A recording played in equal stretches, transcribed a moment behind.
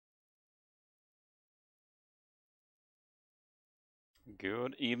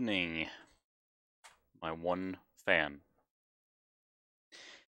Good evening, my one fan.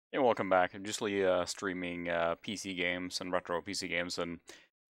 Hey, welcome back. I'm usually streaming PC games and retro PC games, and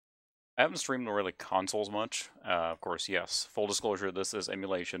I haven't streamed really consoles much. Of course, yes, full disclosure, this is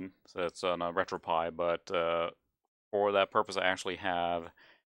emulation, so it's on a Retropie, but for that purpose, I actually have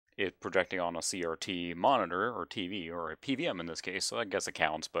it projecting on a CRT monitor, or TV, or a PVM in this case, so I guess it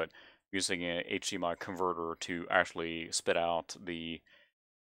counts, but using an HDMI converter to actually spit out the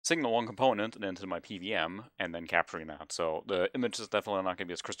signal one component and into my PVM and then capturing that. So the image is definitely not going to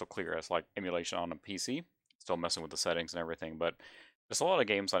be as crystal clear as like emulation on a PC. Still messing with the settings and everything, but there's a lot of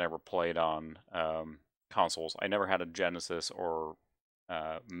games I never played on consoles. I never had a Genesis or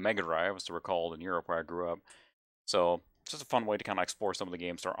Mega Drive, as to recall, in Europe where I grew up. So it's just a fun way to kind of explore some of the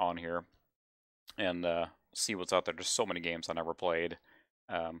games that are on here and see what's out there. There's so many games I never played.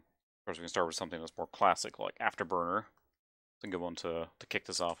 Of course, we can start with something that's more classic, like Afterburner. It's a good one to kick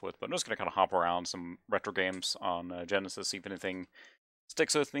this off with. But I'm just going to kind of hop around some retro games on Genesis, see if anything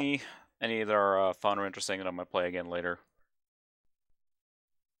sticks with me, any that are fun or interesting that I might play again later.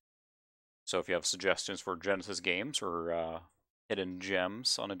 So if you have suggestions for Genesis games or hidden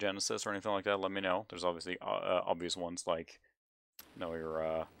gems on a Genesis or anything like that, let me know. There's obviously obvious ones like,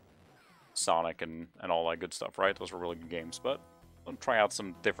 your Sonic and all that good stuff, right? Those were really good games. But I'll try out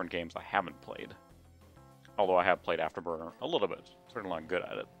some different games I haven't played. Although I have played Afterburner a little bit. Certainly not good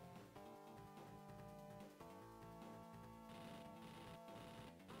at it.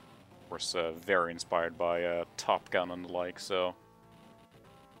 Of course, very inspired by Top Gun and the like, so...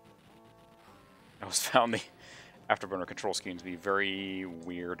 I always found the Afterburner control scheme to be very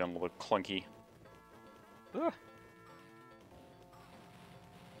weird and a little clunky. Ugh.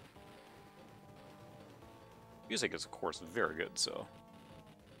 Music is, of course, very good, so...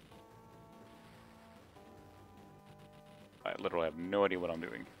 I literally have no idea what I'm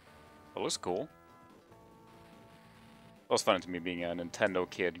doing. It looks cool. It was funny to me being a Nintendo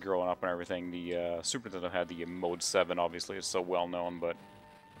kid growing up and everything. The Super Nintendo had the Mode 7, obviously, it's so well known, but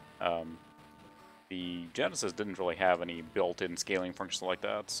the Genesis didn't really have any built-in scaling functions like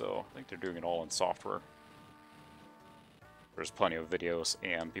that, so I think they're doing it all in software. There's plenty of videos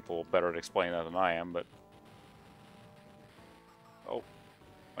and people better at explaining that than I am, but... Oh, am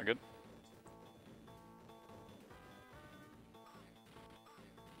I good?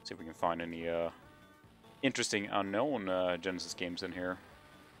 See if we can find any interesting unknown Genesis games in here.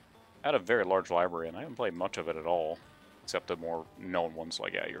 I had a very large library, and I haven't played much of it at all, except the more known ones,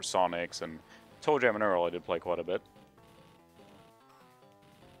 like, yeah, your Sonics, and Toe Jam and Earl I did play quite a bit.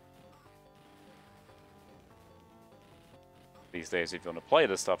 These days, if you want to play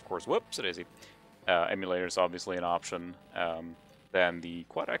this stuff, of course, whoops, it is easy. Emulator is obviously an option. Then the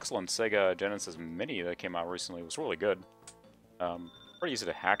quite excellent Sega Genesis Mini that came out recently was really good. Pretty easy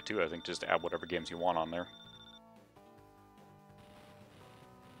to hack, too, I think, just add whatever games you want on there.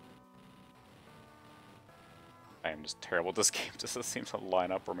 I am just terrible at this game. This doesn't seem to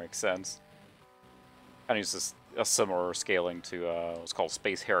line up or make sense. Kind of uses a similar scaling to what's called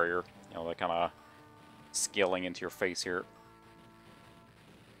Space Harrier. You know, that kind of scaling into your face here.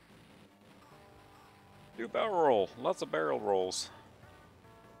 Do barrel roll. Lots of barrel rolls.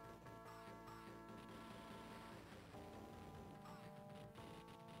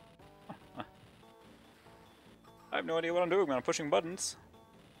 I have no idea what I'm doing when I'm pushing buttons.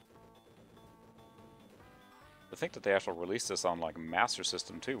 I think that they actually released this on like Master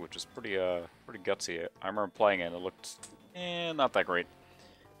System too, which is pretty pretty gutsy. I remember playing it and it looked not that great.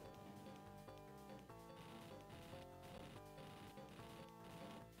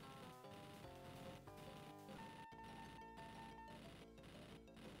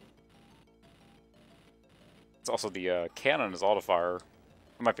 It's also the cannon is auto-fire.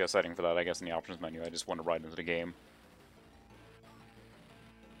 There might be a setting for that, I guess, in the options menu. I just went right into the game.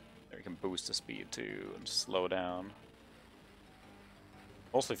 There you can boost the speed too and slow down.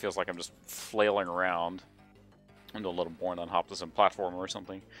 Mostly feels like I'm just flailing around. Into a little boring on hop to some platformer or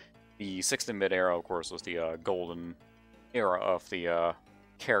something. The 16-bit era, of course, was the golden era of the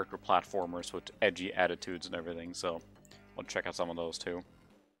character platformers with edgy attitudes and everything, so I'll check out some of those too.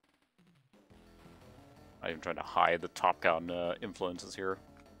 I'm even trying to hide the Top Gun influences here.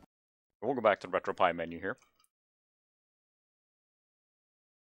 We'll go back to the Retropie menu here.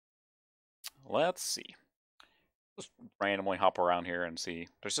 Let's see. Just randomly hop around here and see.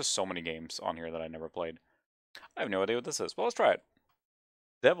 There's just so many games on here that I never played. I have no idea what this is. Well, let's try it.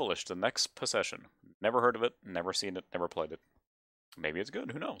 Devilish, the Next Possession. Never heard of it, never seen it, never played it. Maybe it's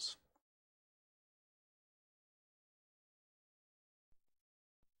good, who knows?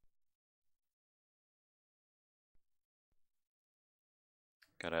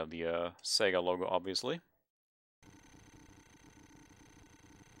 Gotta have the Sega logo, obviously.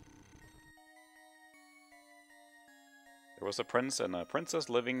 There was a prince and a princess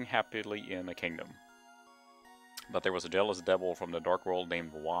living happily in a kingdom. But there was a jealous devil from the dark world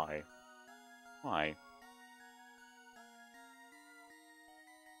named Y. Why?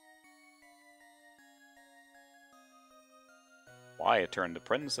 Y turned the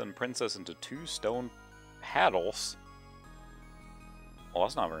prince and princess into 2 stone paddles. Well,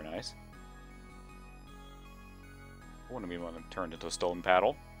 that's not very nice. I wouldn't be one that turned into a stone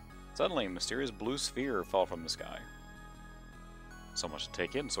paddle. Suddenly, a mysterious blue sphere fell from the sky. So much to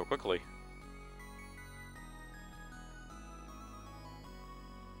take in so quickly.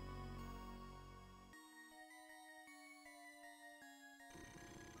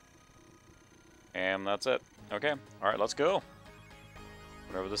 And that's it. Okay, alright, let's go.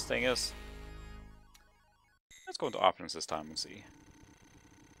 Whatever this thing is. Let's go into options this time and see.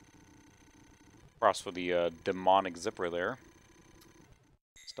 Cross for the demonic zipper there.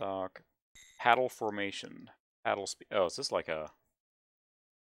 Stock. Paddle formation. Paddle speed. Oh, is this like a...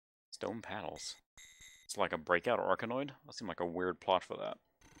 Stone paddles. It's like a breakout or Arkanoid? That seemed like a weird plot for that.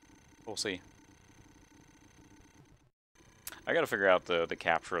 We'll see. I gotta figure out the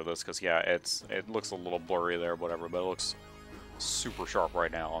capture of this, because yeah, it looks a little blurry there, whatever, but it looks super sharp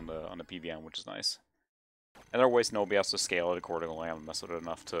right now on the PVM, which is nice. And there are ways to be able to scale it accordingly. I haven't messed with it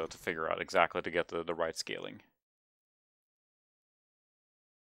enough to figure out exactly to get the right scaling.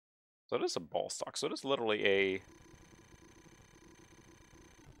 So it is a ball stock. So it is literally a...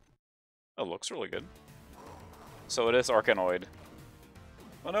 Oh, it looks really good. So it is Arkanoid.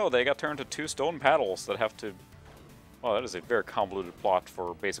 Oh no, they got turned to 2 stone paddles that have to... Well, that is a very convoluted plot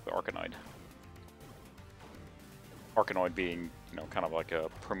for basically Arkanoid. Arkanoid being, you know, kind of like a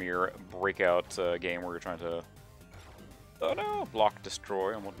premier breakout game where you're trying to... Oh no! Block,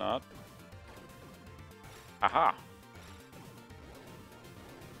 destroy, and whatnot. Aha!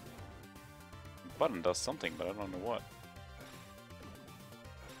 The button does something, but I don't know what.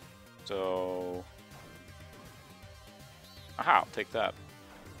 So... Aha! I'll take that.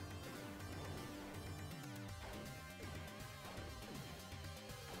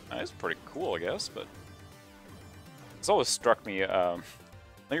 That's pretty cool, I guess, but... It's always struck me, when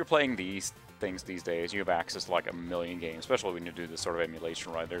you're playing these things these days, you have access to like a million games, especially when you do this sort of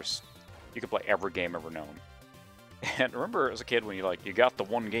emulation, right? You can play every game ever known. And remember as a kid when you got the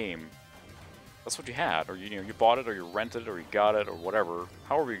one game, that's what you had, or you bought it, or you rented it, or you got it, or whatever,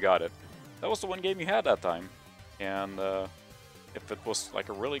 however you got it. That was the one game you had that time. And if it was like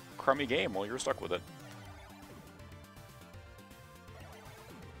a really crummy game, well, you're stuck with it.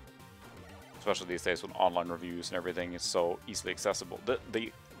 Especially these days with online reviews and everything is so easily accessible.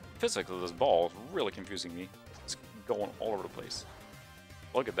 The physics of this ball is really confusing me. It's going all over the place.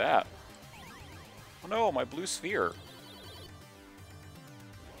 Look at that. Oh no, my blue sphere.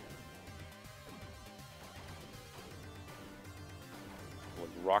 Like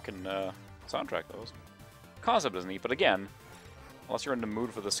rockin' soundtrack those. Concept is neat, but again, unless you're in the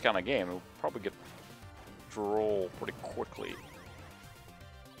mood for this kind of game, it'll probably get droll pretty quickly.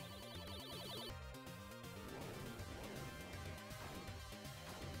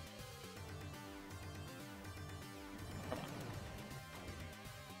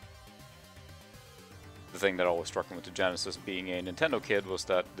 The thing that always struck me with the Genesis being a Nintendo kid was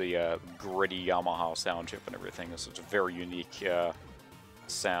that the gritty Yamaha sound chip and everything is such a very unique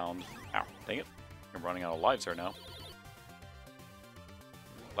sound. Ow, dang it. I'm running out of lives here now.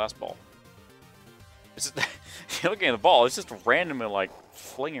 Last ball. It's just, you're looking at the ball, it's just randomly like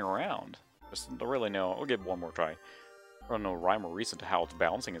flinging around. Just don't really know. We'll give it one more try. I don't know rhyme or reason to how it's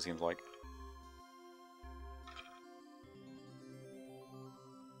bouncing, it seems like.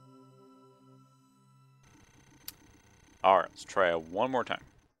 Alright, let's try it one more time.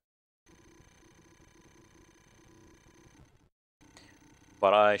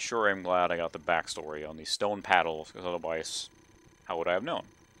 But I sure am glad I got the backstory on these stone paddles, because otherwise, how would I have known?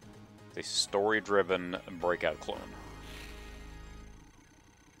 It's a story-driven breakout clone.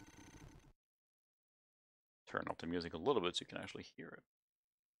 Turn up the music a little bit so you can actually hear it.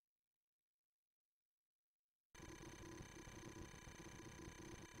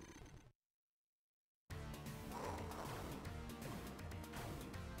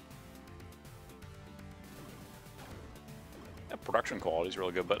 Production quality is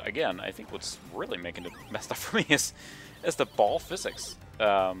really good, but again, I think what's really making it messed up for me is the ball physics.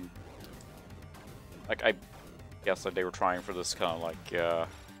 Like, I guess that they were trying for this kind of like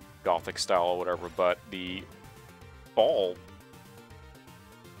gothic style or whatever, but the ball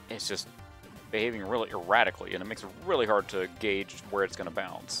is just behaving really erratically, and it makes it really hard to gauge where it's going to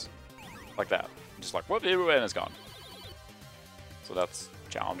bounce. Like that. Just like, whoop, and it's gone. So that's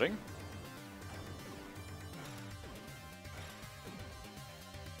challenging.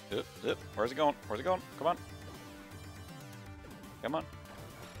 Where's it going? Where's it going? Come on. Come on.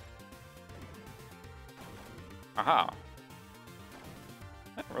 Aha.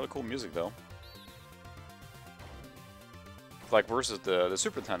 Really cool music, though. It's like versus the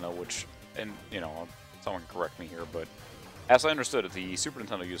Super Nintendo, which, and you know, someone can correct me here, but as I understood it, the Super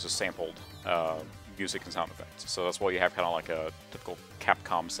Nintendo uses sampled music and sound effects. So that's why you have kind of like a typical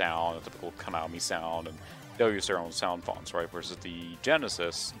Capcom sound, a typical Konami sound, and they'll use their own sound fonts, right? Versus the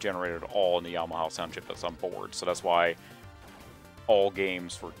Genesis generated all in the Yamaha sound chip that's on board. So that's why all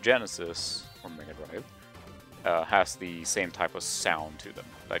games for Genesis, or Mega Drive, has the same type of sound to them.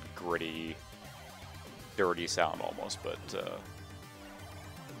 That gritty, dirty sound almost, but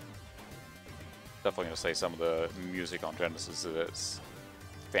definitely going to say some of the music on Genesis is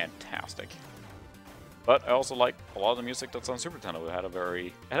fantastic. But I also like a lot of the music that's on Super Nintendo.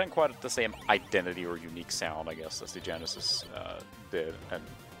 It hadn't quite the same identity or unique sound, I guess, as the Genesis did. And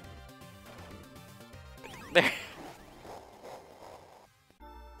there.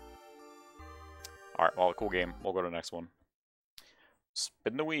 Alright, well, cool game. We'll go to the next one.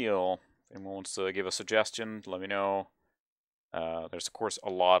 Spin the wheel. If anyone wants to give a suggestion, let me know. There's, of course, a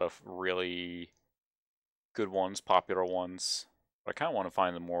lot of really good ones, popular ones. But I kind of want to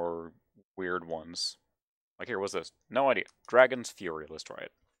find the more weird ones. Like here, what's this? No idea. Dragon's Fury. Let's try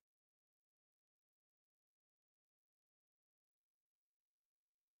it.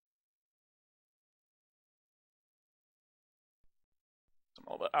 I'm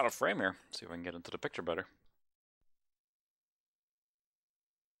a little bit out of frame here. See if I can get into the picture better.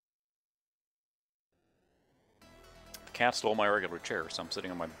 The cat stole my regular chair, so I'm sitting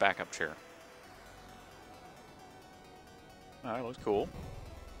on my backup chair. Alright, looks cool.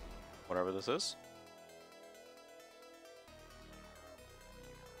 Whatever this is.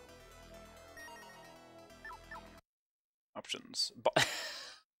 Options. Are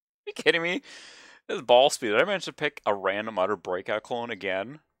you kidding me? This is ball speed. Did I manage to pick a random Utter Breakout clone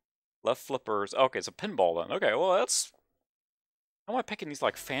again? Left flippers. Okay, it's a pinball then. Okay, well that's... How am I picking these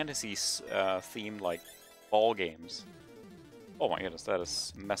like fantasy themed like ball games? Oh my goodness, that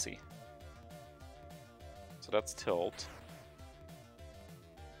is messy. So that's tilt.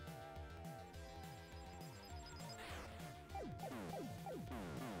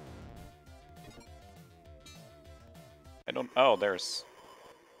 I don't... Oh, there's...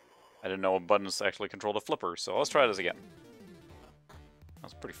 I didn't know buttons actually control the flipper, so let's try this again.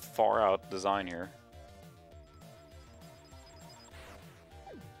 That's a pretty far out design here.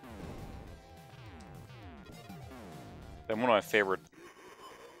 Then one of my favorite...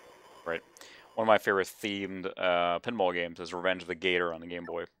 Right. One of my favorite themed pinball games is Revenge of the Gator on the Game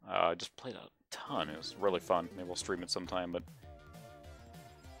Boy. I just played a ton. It was really fun. Maybe we'll stream it sometime, but...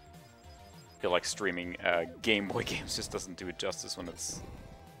 I feel like streaming Game Boy games just doesn't do it justice when it's...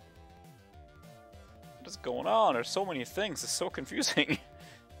 What is going on? There's so many things. It's so confusing.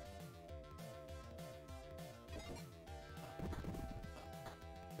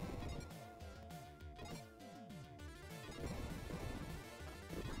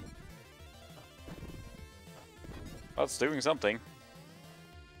 Oh, it's doing something.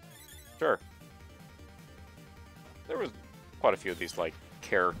 Sure. There was quite a few of these, like,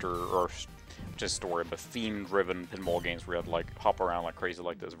 character or just story, but theme-driven pinball games where you had to, like, hop around like crazy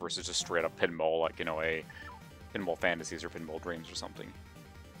like this versus just straight-up pinball, like, you know, a Pinball Fantasies or Pinball Dreams or something.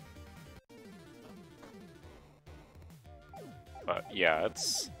 But, yeah,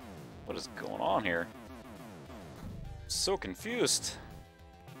 it's... What is going on here? I'm so confused.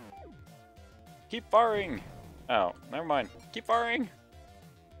 Keep firing! Oh, never mind. Keep firing!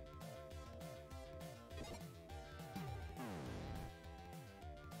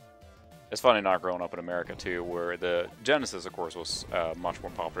 It's funny not growing up in America too, where the Genesis, of course, was much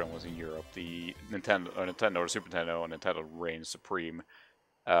more popular than was in Europe. The Nintendo or Super Nintendo, and Nintendo reigned supreme.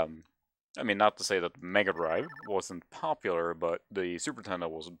 I mean, not to say that the Mega Drive wasn't popular, but the Super Nintendo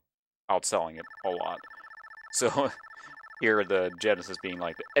was outselling it a lot. So here, the Genesis being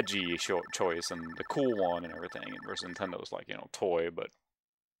like the edgy choice and the cool one and everything, and versus Nintendo's like, you know, toy. But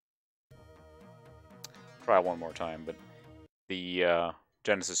try one more time. But the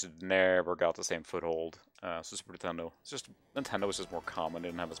Genesis never got the same foothold as Super Nintendo. It's just Nintendo was just more common,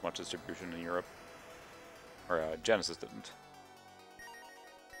 didn't have as much distribution in Europe. Or Genesis didn't.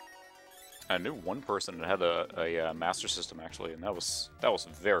 I knew one person that had a Master System actually, and that was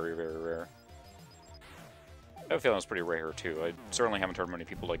very, very rare. I have a feeling it's pretty rare here too. I certainly haven't heard many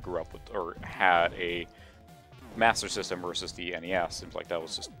people like grew up with or had a Master System versus the NES. Seems like that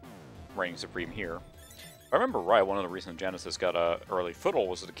was just reigning supreme here. If I remember right, one of the reasons Genesis got a early foothold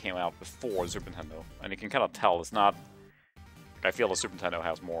was that it came out before the Super Nintendo, and you can kind of tell it's not. I feel the Super Nintendo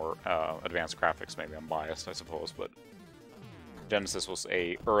has more advanced graphics. Maybe I'm biased, I suppose, but Genesis was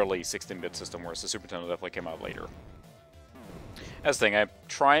a early 16-bit system, whereas the Super Nintendo definitely came out later. That's the thing. I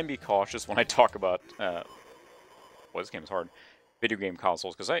try and be cautious when I talk about. Well, this game is hard. Video game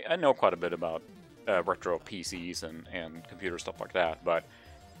consoles, because I know quite a bit about retro PCs and computer stuff like that, but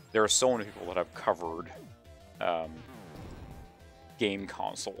there are so many people that have covered game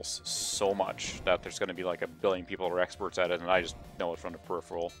consoles so much that there's going to be like a billion people that are experts at it, and I just know it from the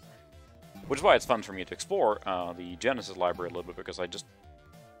peripheral. Which is why it's fun for me to explore the Genesis library a little bit, because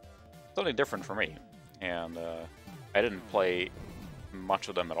something different for me. And I didn't play much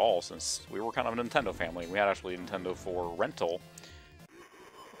of them at all, since we were kind of a Nintendo family. We had actually Nintendo for rental.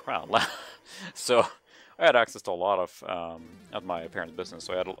 Wow. So I had access to a lot of, at my parents' business,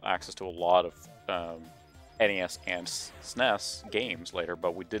 so I had access to a lot of NES and SNES games later,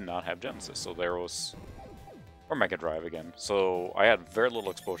 but we did not have Genesis, so there was... Or Mega Drive again. So I had very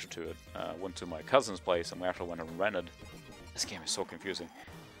little exposure to it. Went to my cousin's place, and we actually went and rented... This game is so confusing.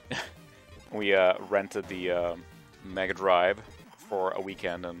 We rented the Mega Drive for a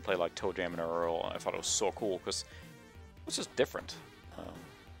weekend and played like Toe Jam and Earl, and I thought it was so cool, because it was just different. I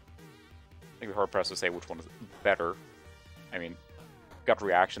think we're hard-pressed to say which one is better. I mean, gut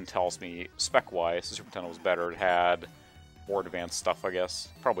reaction tells me, spec-wise, the Super Nintendo was better. It had more advanced stuff, I guess.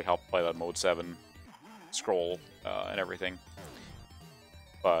 Probably helped by that Mode 7 scroll and everything.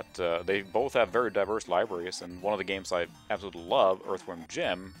 But they both have very diverse libraries, and one of the games I absolutely love, Earthworm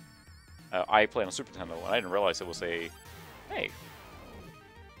Jim, I played on Super Nintendo, and I didn't realize it was a... Hey,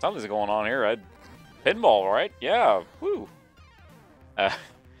 something's going on here. Pinball, right? Yeah, woo!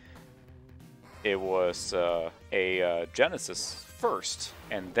 It was a Genesis first,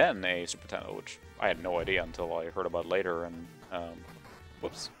 and then a Super Nintendo, which I had no idea until I heard about it later, and,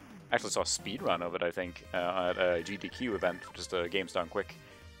 whoops. Actually saw a speedrun of it, I think, at a GDQ event, just a Games Done Quick,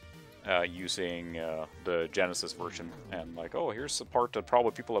 using the Genesis version, and like, oh, here's the part that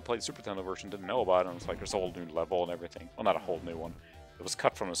probably people that played the Super Nintendo version didn't know about, and it's like, there's a whole new level and everything. Well, not a whole new one. It was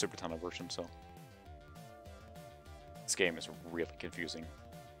cut from the Super Nintendo version, so... This game is really confusing.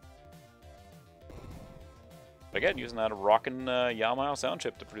 But again, using that rockin' Yamaha sound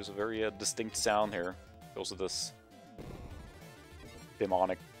chip to produce a very distinct sound here. Goes with this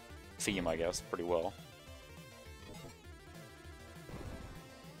demonic theme, I guess, pretty well.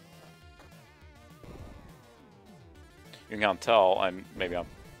 You can kind of tell, maybe I'm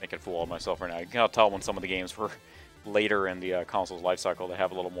making a fool of myself right now, you can kind of tell when some of the games were later in the console's life cycle, they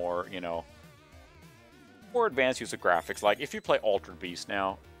have a little more, you know, more advanced use of graphics. Like, if you play Altered Beast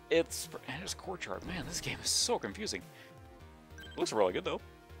now, it's Courtyard. Man, this game is so confusing. It looks really good, though.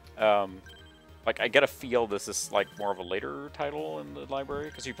 Like, I get a feel this is, like, more of a later title in the library,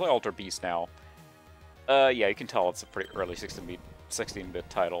 because you play Altered Beast now. Yeah, you can tell it's a pretty early 16-bit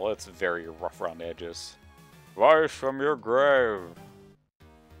title. It's very rough around the edges. Rise from your grave!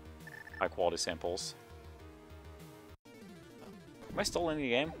 High-quality samples. Am I still in the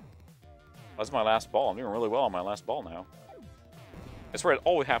game? That's my last ball. I'm doing really well on my last ball now. That's where it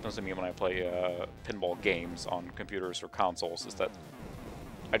always happens to me when I play pinball games on computers or consoles, is that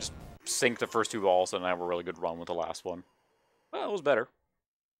I just sink the first two balls and I have a really good run with the last one. Well, it was better.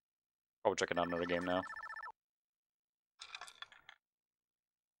 Probably checking out another game now.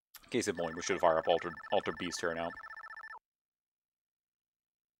 Case in point, we should fire up Altered Beast here now.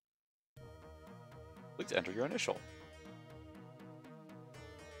 Please enter your initial.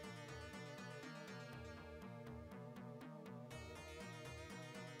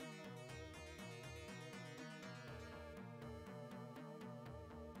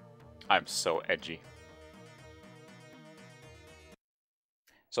 I'm so edgy.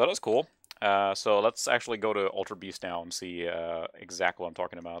 So that was cool. So let's actually go to Ultra Beast now and see exactly what I'm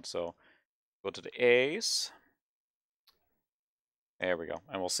talking about. So go to the A's. There we go.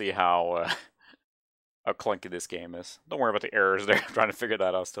 And we'll see how how clunky this game is. Don't worry about the errors there. I'm trying to figure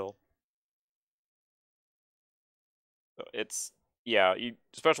that out still. So it's... Yeah,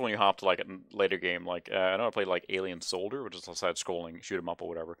 especially when you hop to like a later game, like I know I played like Alien Soldier, which is a side-scrolling shoot 'em up or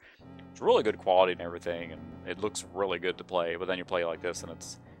whatever. It's really good quality and everything, and it looks really good to play. But then you play like this, and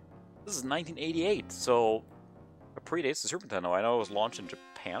this is 1988, so it predates the Super Nintendo. I know it was launched in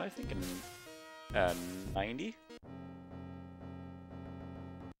Japan, I think, in 90.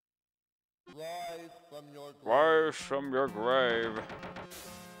 Rise from your grave.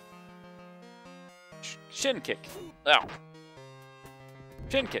 Shin kick. Ow.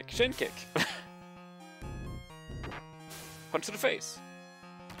 Shin kick, shin kick. Punch to the face.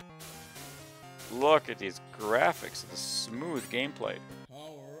 Look at these graphics, the smooth gameplay.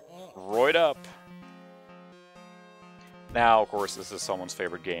 Roid up. Now, of course, this is someone's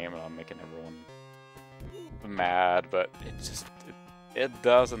favorite game, and I'm making everyone mad, but it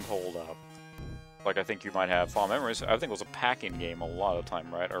doesn't hold up. Like, I think you might have fond memories. I think it was a packing game a lot of the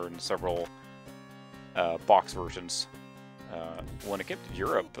time, right? Or in several box versions. When it came to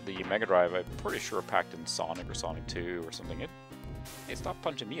Europe, the Mega Drive, I'm pretty sure packed in Sonic or Sonic 2 or something. Hey, stop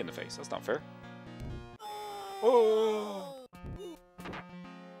punching me in the face. That's not fair. Oh!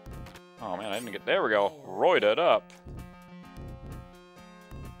 Oh man, I didn't get... There we go. Roid it up.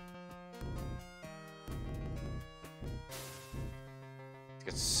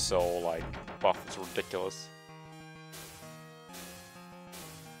 It's so, like, buff. It's ridiculous.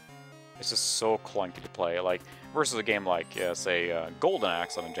 It's just so clunky to play. Like, versus a game like, say, Golden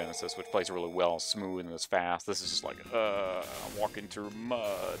Axe on a Genesis, which plays really well, smooth, and is fast. This is just like, I'm walking through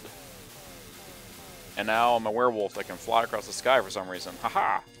mud. And now I'm a werewolf that can fly across the sky for some reason.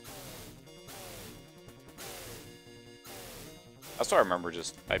 Haha! That's what I remember.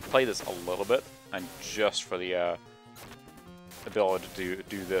 I played this a little bit, and just for the ability to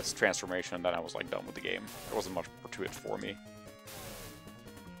do this transformation, then I was like done with the game. There wasn't much more to it for me.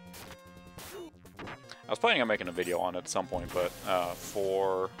 I was planning on making a video on it at some point, but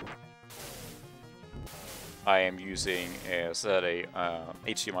I am using, as I said, a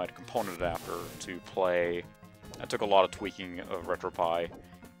HDMI to component adapter to play. I took a lot of tweaking of Retropie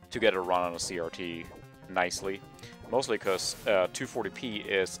to get it to run on a CRT nicely. Mostly because 240p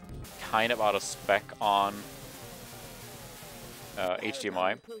is kind of out of spec on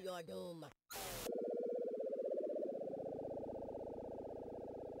HDMI.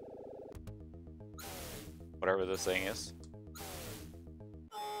 Whatever this thing is.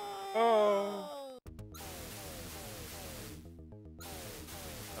 Oh.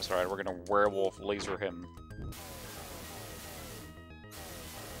 That's right, we're gonna werewolf laser him.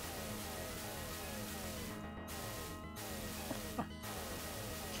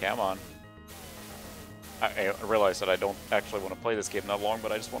 Come on. I realized that I don't actually want to play this game that long,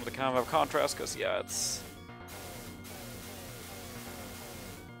 but I just wanted to kind of have contrast, because, yeah, it's...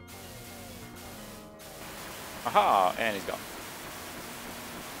 Aha! And he's gone.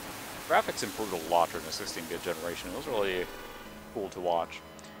 Graphics improved a lot during the 16-bit generation. It was really cool to watch.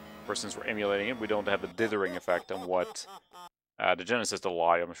 Of course, since we're emulating it, we don't have the dithering effect on what the Genesis did a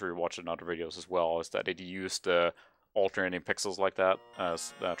lot. I'm sure you watched it in other videos as well, is that it used alternating pixels like that,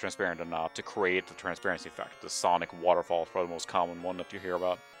 transparent or not, to create the transparency effect. The Sonic waterfall is probably the most common one that you hear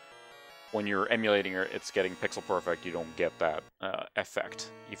about. When you're emulating it, it's getting pixel perfect, you don't get that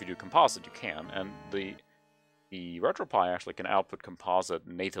effect. If you do composite, you can, and the Retropie actually can output composite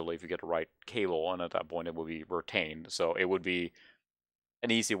natively if you get the right cable, and at that point it will be retained. So it would be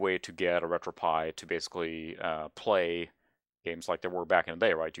an easy way to get a Retropie to basically play games like there were back in the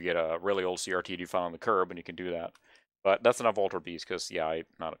day, right? You get a really old CRT you found on the curb, and you can do that. But that's enough Altered Beast, because, yeah, I'm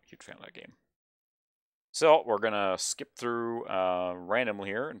not a huge fan of that game. So, we're going to skip through randomly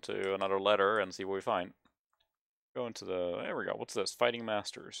here into another letter and see what we find. Go into the... There we go. What's this? Fighting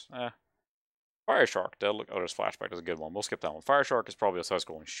Masters. Fire Shark. Oh, there's Flashback. That's a good one. We'll skip that one. Fire Shark is probably a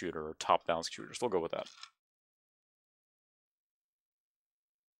side-scrolling shooter or top-down shooter, so we'll go with that.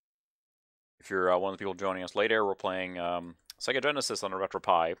 If you're one of the people joining us later, we're playing Sega Genesis on a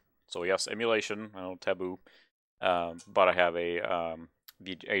Retropie. So, yes, emulation. I know, taboo. But I have the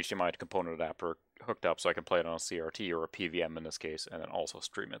HDMI component adapter hooked up so I can play it on a CRT or a PVM in this case, and then also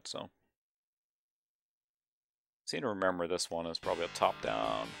stream it. So, I seem to remember this one is probably a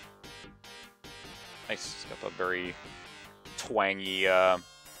top-down. Nice. It's got that very twangy. Oh,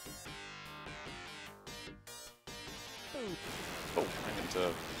 I'm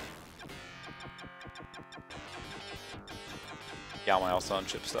into Yamaha Sun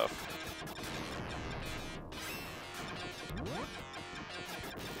chip stuff.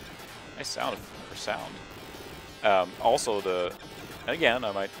 Nice sound. Also, again,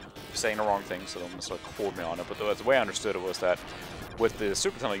 I might be saying the wrong thing, so don't necessarily quote me on it, but the way I understood it was that with the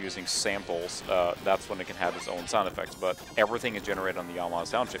Super Nintendo using samples, that's when it can have its own sound effects, but everything is generated on the Yamaha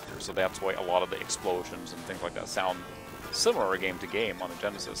sound shifter, so that's why a lot of the explosions and things like that sound similar game to game on the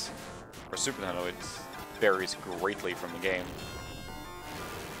Genesis. For Super Nintendo, it varies greatly from the game.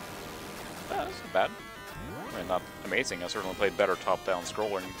 That's not bad. I mean, not amazing. I certainly played better top-down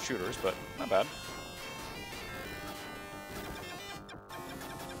scrolling shooters, but not bad.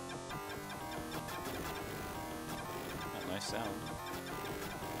 Nice sound.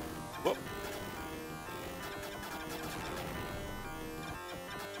 Whoop.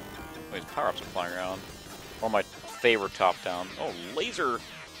 These power-ups are flying around. One of my favorite top-down. Oh, laser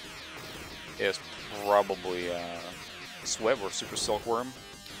is probably Swiv or Super Silkworm.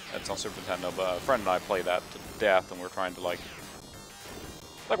 That's on Super Nintendo, but a friend and I play that to death, and we're trying to like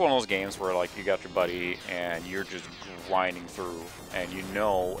one of those games where like you got your buddy and you're just grinding through, and you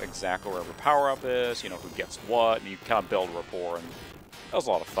know exactly where every power-up is, you know who gets what, and you kind of build rapport, and that was a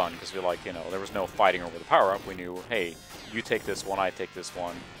lot of fun because we like, you know, there was no fighting over the power-up. We knew, hey, you take this one, I take this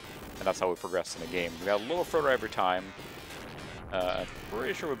one, and that's how we progressed in the game. We got a little further every time. I'm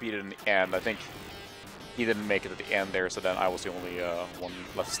pretty sure we beat it in the end. I think he didn't make it at the end there, so then I was the only one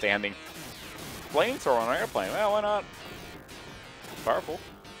left standing. Flamethrower on an airplane, well, why not? Powerful.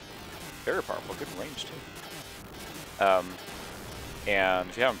 Very powerful, good range too. And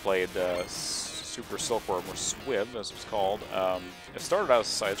if you haven't played Super Silkworm, or Swiv as it's called, it started out as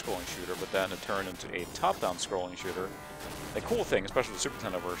a side-scrolling shooter, but then it turned into a top-down scrolling shooter. The cool thing, especially the Super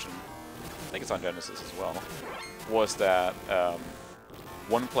Nintendo version, I think it's on Genesis as well, was that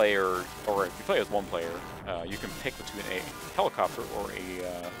one player, or if you play with one player, you can pick between a helicopter or a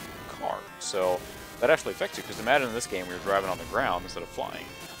car. So that actually affects you, because imagine in this game we were driving on the ground instead of flying.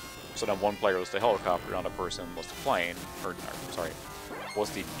 So then one player was the helicopter, another person was the plane, or sorry, was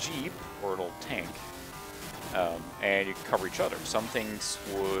the jeep or a little tank, and you could cover each other. Some things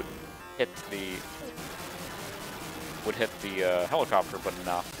would hit the helicopter, but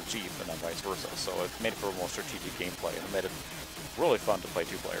not the jeep, and then vice versa. So it made for a more strategic gameplay, and it made it really fun to play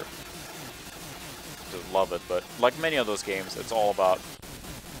two-player. Just love it, but like many of those games, it's all about.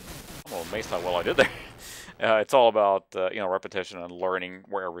 I'm a little amazed how well I did there. It's all about you know, repetition and learning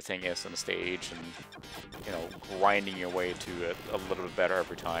where everything is in the stage, and you know, grinding your way to it a little bit better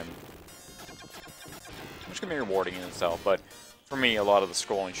every time, which can be rewarding in itself. But for me, a lot of the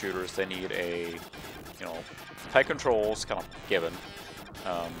scrolling shooters, they need a, you know, tight controls, kind of given.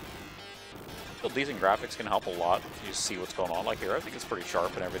 Still decent graphics can help a lot. You see what's going on. Like here, I think it's pretty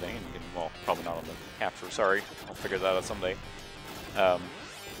sharp and everything. And you can, well, probably not on the capture. Sorry, I'll figure that out someday.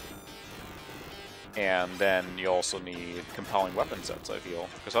 And then you also need compelling weapon sets, I feel,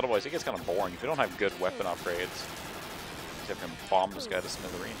 because otherwise it gets kind of boring if you don't have good weapon upgrades. See if I can bomb this guy to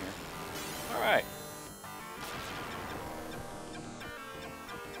smithereen here. All right.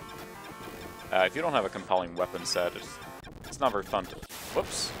 If you don't have a compelling weapon set, it's not very fun to,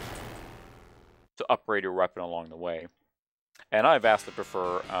 whoops, to upgrade your weapon along the way. And I vastly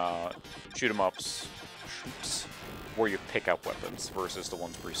prefer shoot-em-ups, where you pick up weapons versus the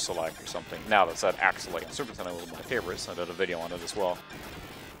ones where you select or something. Now that said, Axelate and Super Nintendo was one of my favorites. I did a video on it as well,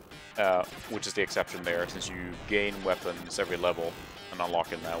 which is the exception there, since you gain weapons every level and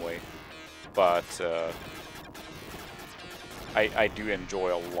unlock it in that way. But I do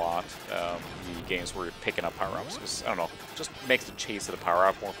enjoy a lot the games where you're picking up power-ups, because, I don't know, it just makes the chase of the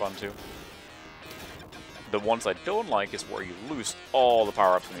power-up more fun too. The ones I don't like is where you lose all the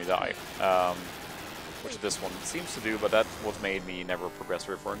power-ups when you die. Which this one seems to do, but that's what made me never progress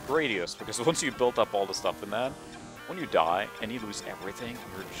very far in Gradius, because once you built up all the stuff in that, when you die and you lose everything,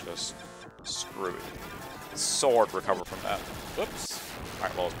 you're just screwed. It's so hard to recover from that. Whoops.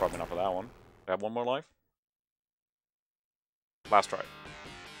 Alright, well, it's probably enough of that one. I have one more life? Last try.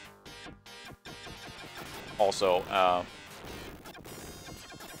 Also,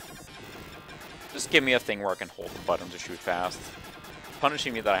 just give me a thing where I can hold the button to shoot fast.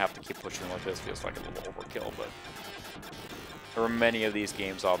 Punishing me that I have to keep pushing like this feels like a little overkill, but there were many of these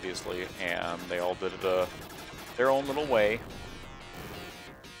games, obviously, and they all did it their own little way.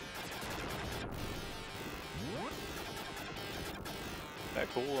 Okay,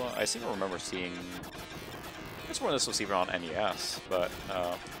 cool. I seem to remember seeing... I guess when this was even on NES, but...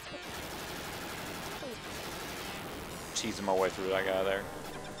 cheesing my way through that guy there.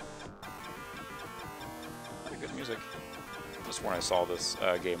 Good music. Just when I saw this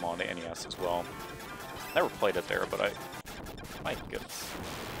game on the NES as well. Never played it there, but my goodness.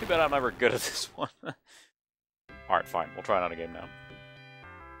 Too bad I'm never good at this one. Alright, fine. We'll try another game now.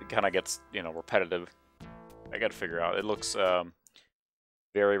 It kind of gets, you know, repetitive. I gotta figure out. It looks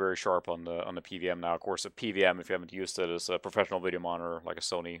very, very sharp on the PVM now. Of course, a PVM, if you haven't used it, is a professional video monitor, like a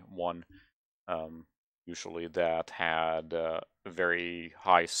Sony one. Usually that had very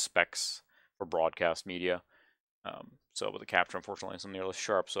high specs for broadcast media. So with the capture, unfortunately, it's not nearly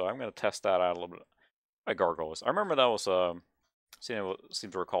sharp. So I'm going to test that out a little bit. My Gargoyles. I remember that was seem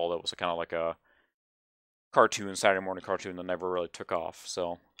to recall that was kind of like a cartoon, Saturday morning cartoon that never really took off.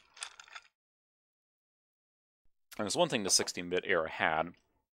 So, and there's one thing the 16-bit era had.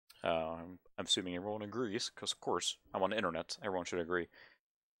 I'm assuming everyone agrees, because of course I'm on the internet. Everyone should agree.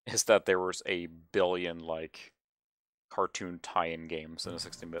 Is that there was a billion like cartoon tie-in games in the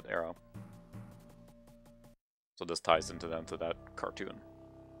 16-bit era. So this ties into that cartoon.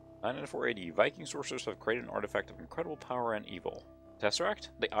 99480. Viking sorcerers have created an artifact of incredible power and evil. Tesseract?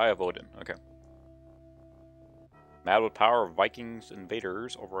 The Eye of Odin. Okay. Mad with power, Vikings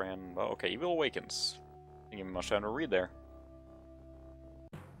invaders overran... Oh, okay, Evil Awakens. Didn't give me much time to read there.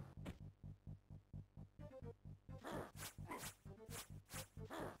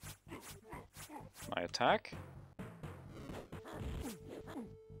 My attack.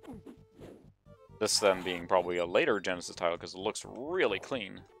 This then being probably a later Genesis title because it looks really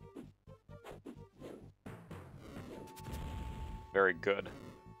clean. Very good.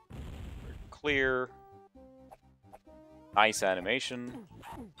 Very clear. Nice animation.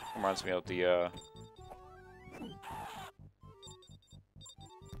 Reminds me of the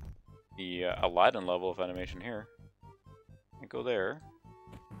Aladdin level of animation here. And go there.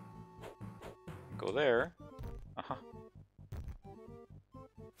 Go there. Uh-huh.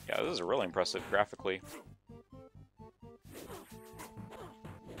 Yeah, this is really impressive graphically.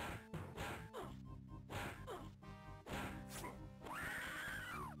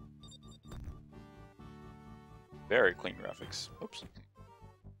 Very clean graphics. Oops.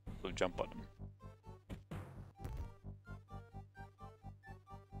 Blue jump button.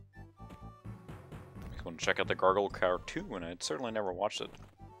 I want to check out the Gargoyle cartoon. I'd certainly never watched it.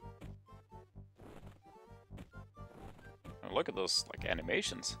 Look at those, like,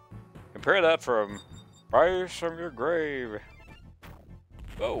 animations. Compare that from Rise from Your Grave.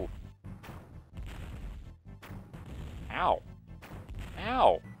 Whoa. Ow.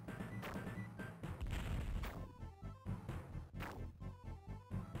 Ow.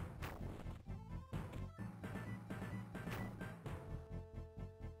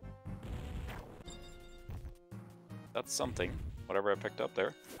 That's something. Whatever I picked up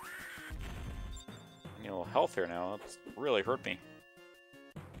there. I need a little health here now. That's really hurt me.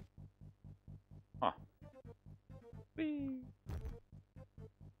 Huh. Whee.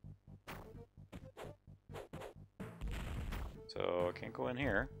 So I can't go in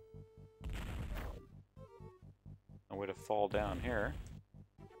here. No way to fall down here.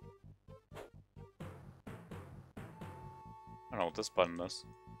 I don't know what this button is.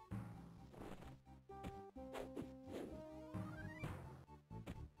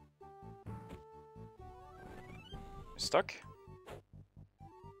 Stuck?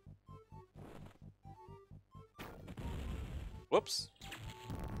 Whoops.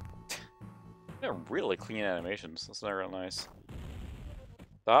 They're really clean animations. That's not real nice.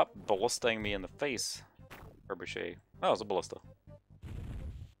 Stop ballistaing me in the face, Trebuchet. Oh, it was a ballista.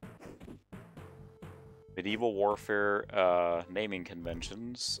 Medieval warfare naming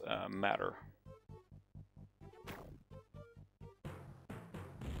conventions matter.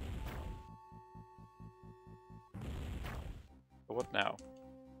 But what now?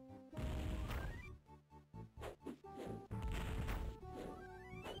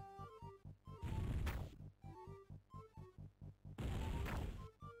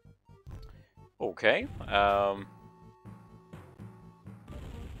 Okay.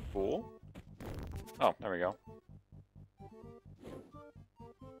 Cool. Oh, there we go.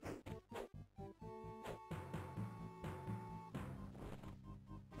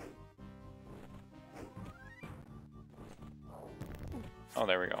 Oh,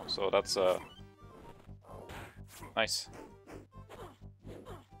 there we go. So that's nice.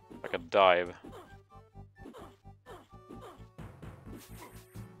 Like a dive.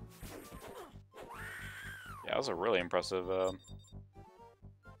 Yeah, that was a really impressive. How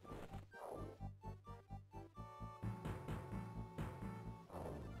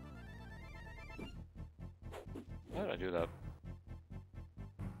did I do that?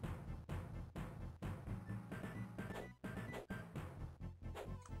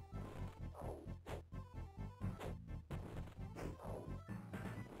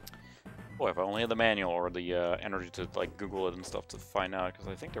 Boy, if I only had the manual or the energy to like Google it and stuff to find out, because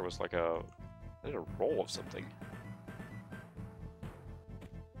I think there was like a roll of something.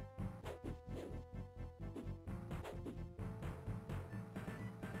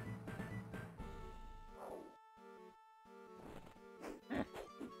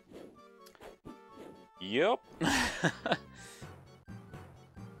 Yep.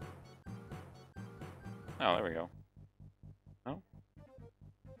 Oh, there we go. Oh.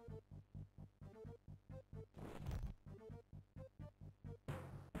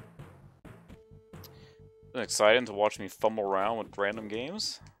 It's exciting to watch me fumble around with random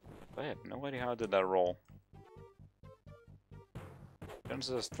games. I had no idea how I did that roll.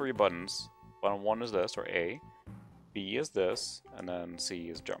 Genesis has 3 buttons. Button 1 is this, or A. B is this, and then C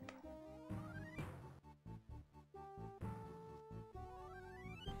is jump.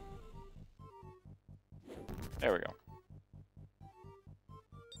 There we go.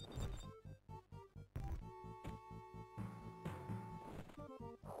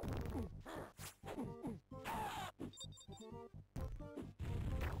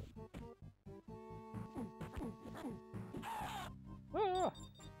 Ah.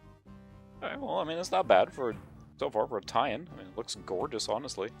 Alright, well, I mean, it's not bad for so far for a tie-in. I mean, it looks gorgeous,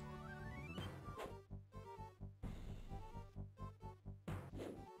 honestly.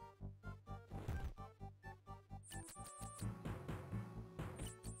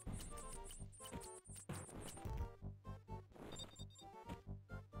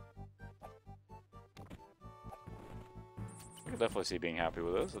 I can definitely see being happy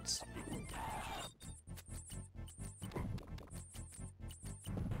with this. It's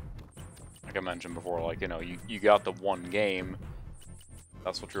like I mentioned before, like, you know, you got the one game,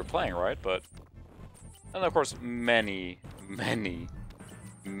 that's what you were playing, right? But, and of course, many tie-in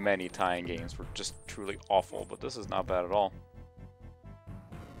games were just truly awful, but this is not bad at all.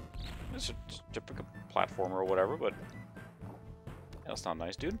 It's a typical platformer or whatever, but yeah, that's not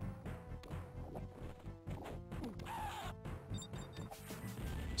nice, dude.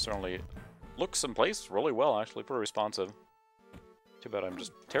 Certainly looks and plays really well, actually, pretty responsive. Too bad I'm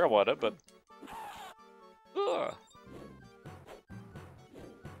just terrible at it, but... Ugh.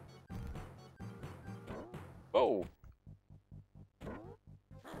 Whoa!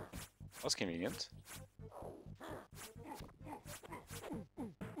 That's convenient.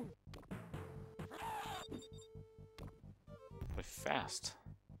 Really fast.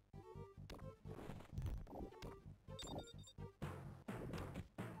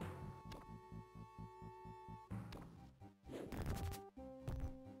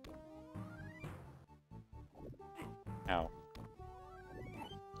 Ow.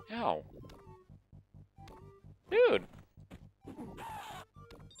 Ow. Dude!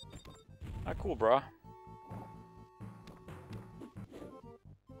 Not cool, brah.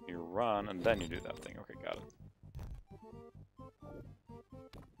 You run, and then you do that thing. Okay, got it.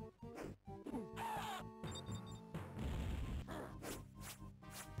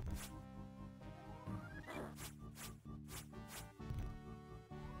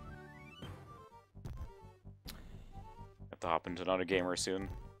 Have to hop into another gamer soon.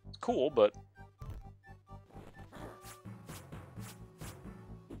 It's cool, but...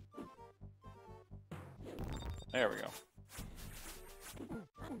 There we go.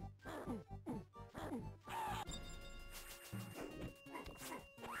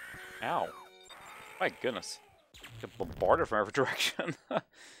 Ow. My goodness. Get bombarded from every direction. I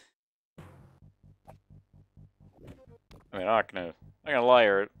mean, I'm not gonna lie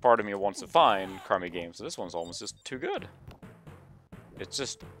here, part of me wants to find crummy games, so this one's almost just too good. It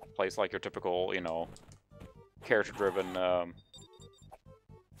just plays like your typical, you know, character-driven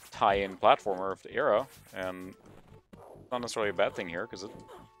tie-in platformer of the era, and it's not necessarily a bad thing here, because it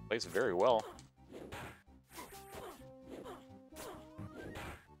plays very well.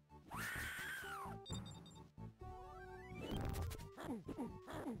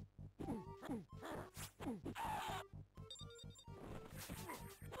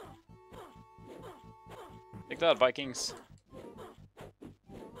 Take that, Vikings.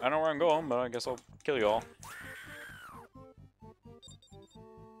 I don't know where I'm going, but I guess I'll kill you all.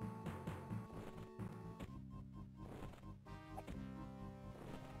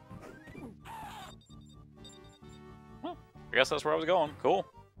 Well, I guess that's where I was going. Cool.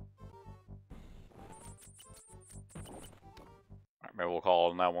 Alright, maybe we'll call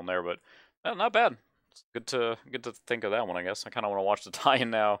it on that one there, but not bad. It's good to think of that one, I guess. I kind of want to watch the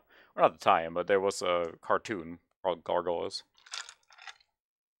tie-in now. Or not the tie-in, but there was a cartoon called Gargoyles.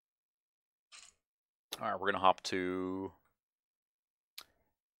 Alright, we're gonna hop to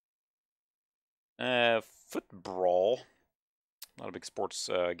Foot Brawl. Not a big sports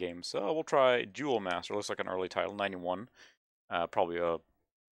game, so we'll try Jewel Master. Looks like an early title, 91. Probably a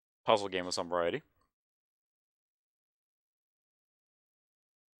puzzle game of some variety.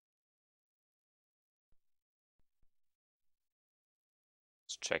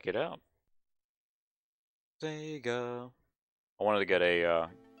 Let's check it out. Sega. I wanted to get a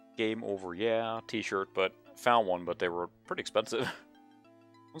Game Over Yeah t-shirt, but found one, but they were pretty expensive.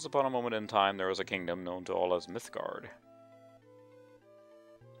 Once upon a moment in time, there was a kingdom known to all as Mythgard.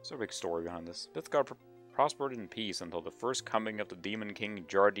 There's a big story behind this. Mythgard prospered in peace until the first coming of the demon king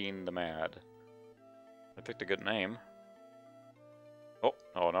Jardine the Mad. I picked a good name.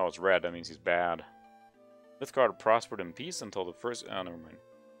 Oh no, it's red. That means he's bad. Mythgard prospered in peace until the first... Oh, never mind.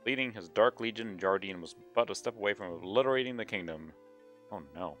 Leading his Dark Legion, Jardine was but a step away from obliterating the kingdom. Oh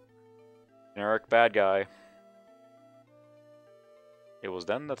no. Generic bad guy. It was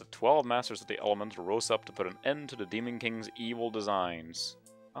then that the 12 Masters of the Elements rose up to put an end to the Demon King's evil designs.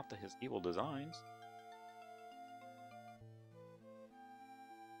 Not to his evil designs.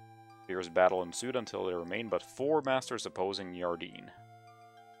 Fierce battle ensued until there remained but 4 Masters opposing Jardine,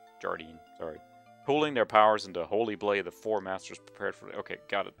 sorry. Pooling their powers into Holy Blade, the 4 Masters prepared for... Okay,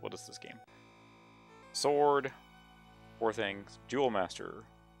 got it. What is this game? Sword. 4 things. Duel Master.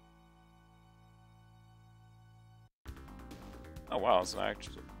 Oh wow, it's an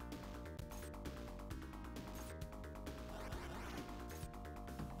action.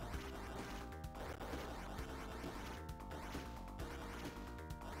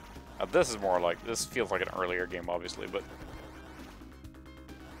 This is more like... This feels like an earlier game, obviously, but...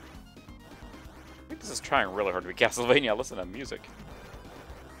 I think this is trying really hard to be Castlevania. Listen to music.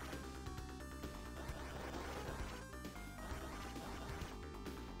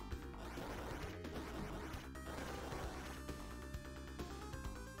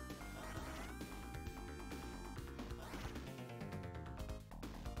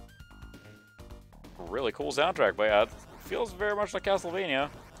 Really cool soundtrack, but yeah, it feels very much like Castlevania.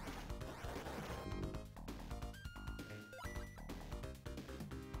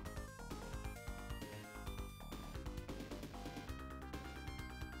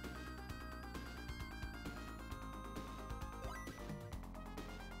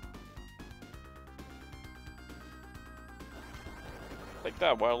 Like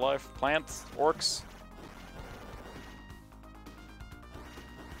that, wildlife, plants, orcs.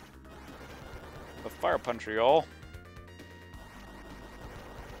 The fire puncher, y'all.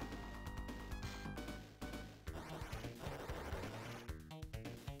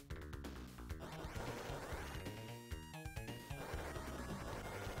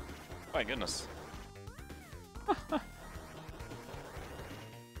 My goodness.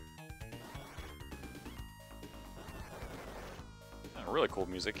 Really cool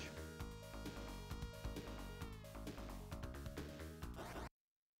music.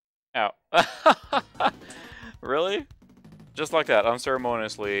 Ow. Really? Just like that,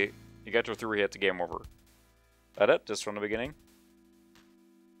 unceremoniously, you get your 3 hits, game over. That it? Just from the beginning?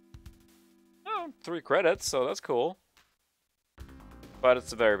 Oh, 3 credits, so that's cool. But it's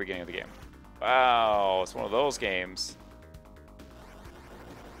the very beginning of the game. Wow, it's one of those games.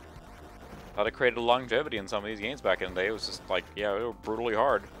 Thought it created longevity in some of these games back in the day. It was just like, yeah, they were brutally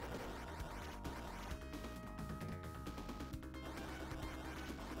hard.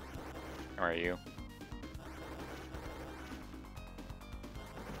 Where are you?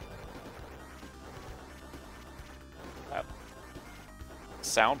 That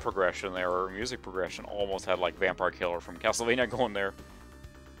sound progression there, or music progression, almost had like Vampire Killer from Castlevania going there.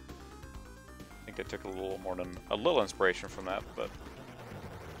 I think they took a little inspiration from that, but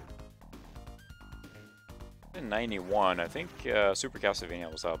in '91, I think Super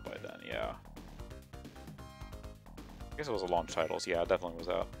Castlevania was out by then. Yeah, I guess it was a launch title. So yeah, it definitely was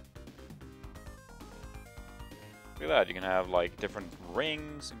out. Look at that, you can have like different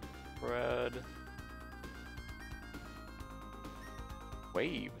rings and bread.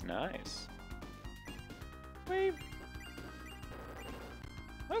 Wave, nice. Wave.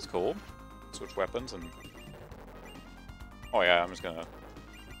 That's cool. Switch weapons and... Oh yeah, I'm just gonna...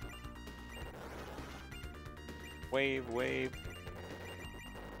 Wave, wave.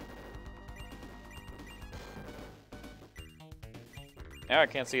 Yeah, I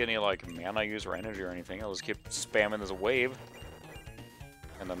can't see any like mana use or energy or anything. I'll just keep spamming as a wave.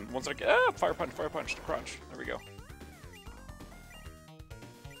 And then once I get fire punch, crunch. There we go.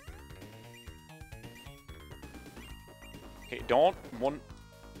 Okay, don't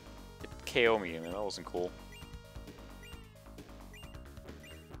KO me. I mean, that wasn't cool.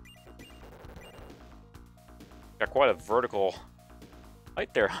 Got quite a vertical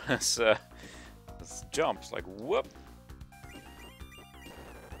height there on this jumps. Like whoop.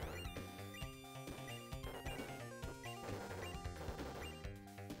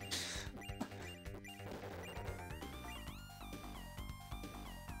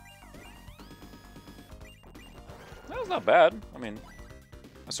 That was not bad. I mean,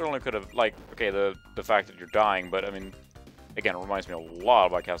 I certainly could have, like, okay, the fact that you're dying, but I mean, again, it reminds me a lot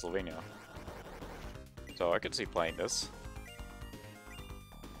about Castlevania. So I could see playing this.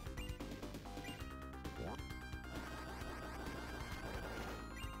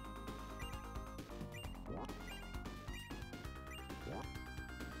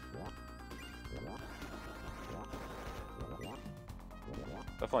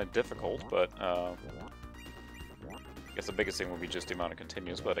 Definitely difficult, but I guess the biggest thing would be just the amount of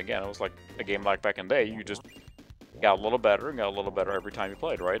continues. But again, it was like a game like back in the day. You just got a little better and got a little better every time you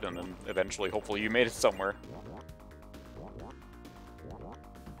played, right? And then eventually, hopefully, you made it somewhere.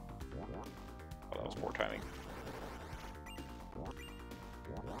 was poor timing.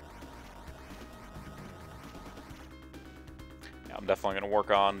 Yeah, I'm definitely going to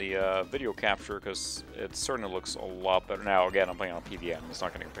work on the video capture because it certainly looks a lot better. Now, again, I'm playing on PVM. It's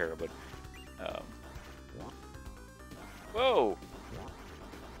not going to compare, but... Whoa!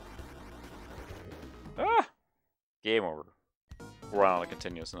 Ah! Game over. We'll run on a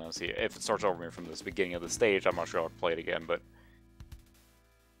continuous and then see if it starts over me from this beginning of the stage. I'm not sure I'll play it again, but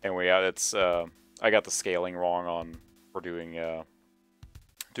anyway, yeah, it's I got the scaling wrong on for doing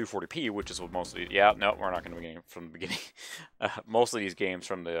 240p, which is what most of these. Yeah, no, we're not going to begin from the beginning. Most of these games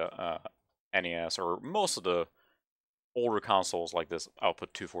from the NES or most of the older consoles like this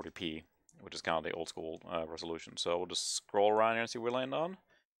output 240p, which is kind of the old school resolution. So we'll just scroll around here and see what we land on.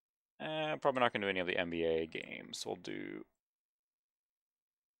 Probably not going to do any of the NBA games. We'll do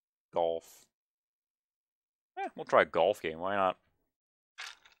golf. We'll try a golf game. Why not?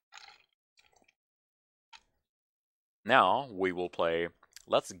 Now we will play.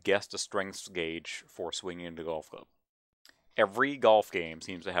 Let's guess the strength gauge for swinging the golf club. Every golf game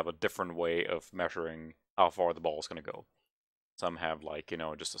seems to have a different way of measuring how far the ball is going to go. Some have like, you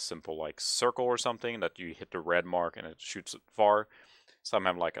know, just a simple like circle or something that you hit the red mark and it shoots it far. Some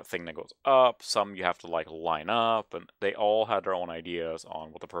have like a thing that goes up. Some you have to like line up, and they all had their own ideas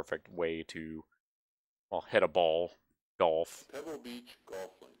on what the perfect way to, well, hit a ball, golf. Pebble Beach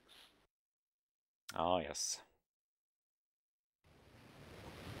Golf Links. Ah, yes.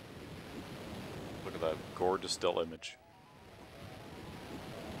 Look at that gorgeous still image.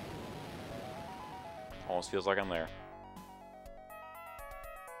 Almost feels like I'm there.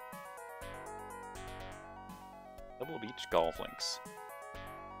 Pebble Beach Golf Links.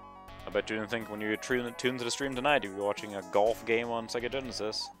 I bet you didn't think when you tuned to the stream tonight you'd be watching a golf game on Sega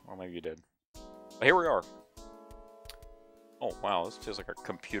Genesis. Or maybe you did. But here we are. Oh, wow, this feels like a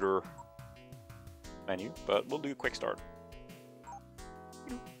computer menu, but we'll do a quick start.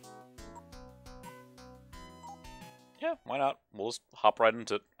 Yeah, why not? We'll just hop right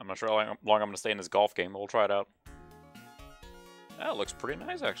into it. I'm not sure how long I'm going to stay in this golf game, but we'll try it out. That looks pretty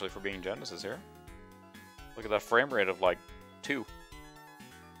nice, actually, for being Genesis here. Look at that frame rate of, like, 2.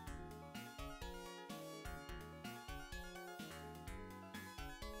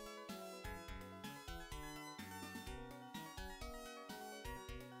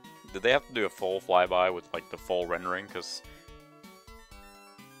 Did they have to do a full flyby with, like, the full rendering? Because...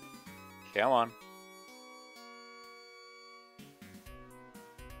 Come on.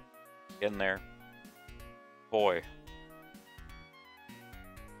 Get in there. Boy.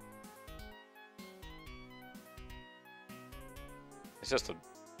 It's just a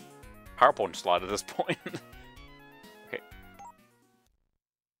PowerPoint slide at this point. Okay.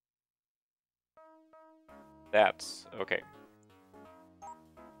 That's... okay.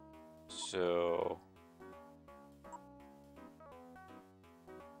 So...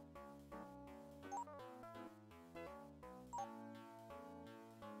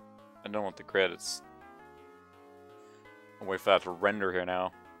 I don't want the credits. I'll wait for that to render here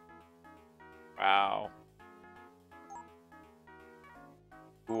now. Wow.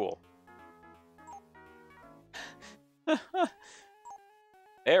 Cool.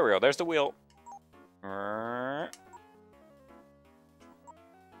 There we go. There's the wheel.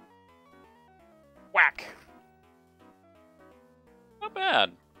 Whack. Not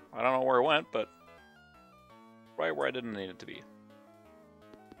bad. I don't know where it went, but right where I didn't need it to be.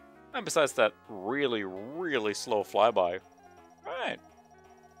 And besides that really, really slow flyby. Alright.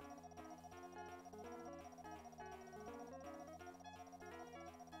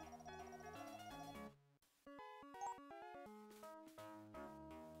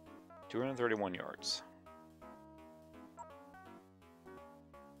 ...231 yards.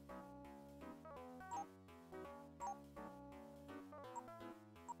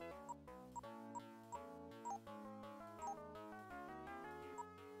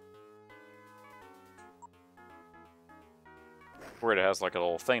 Where it has like a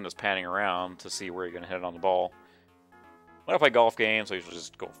little thing that's panning around to see where you're going to hit it on the ball. When I play golf games, I usually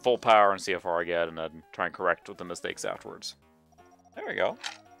just go full power and see how far I get and then try and correct with the mistakes afterwards. There we go.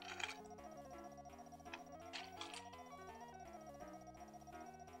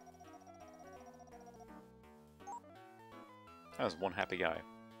 That was one happy guy.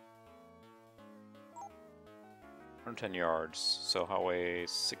 110 yards, so Highway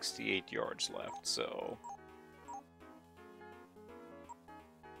 68 yards left, so...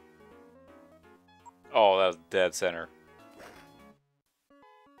 Oh, that was dead center.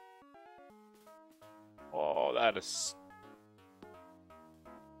 Oh, that is...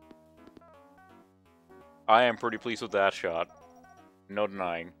 I am pretty pleased with that shot. No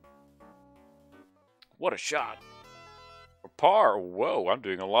denying. what a shot. For par. Whoa, I'm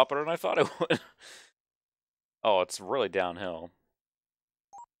doing a lot better than I thought I would. Oh, it's really downhill.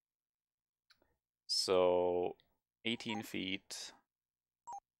 So, 18 feet.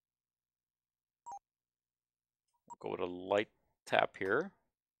 We'll go with a light tap here.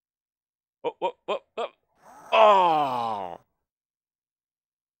 Oh, oh, oh, oh. Oh!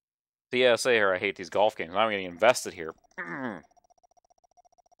 So yeah, I say here I hate these golf games. I'm getting invested here.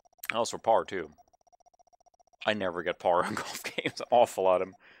 Also for par, too. I never get par in golf games. I'm awful at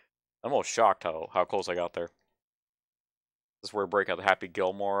them. I'm almost shocked how close I got there. This is where I break out the Happy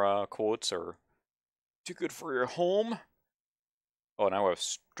Gilmore quotes, or too good for your home. Oh, now we have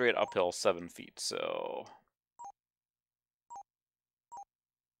straight uphill 7 feet, so...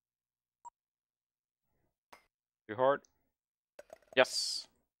 Too hard? Yes.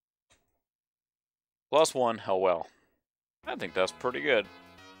 +1, oh well. I think that's pretty good.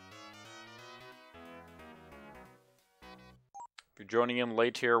 If you're joining in